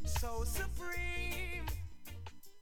 so supreme.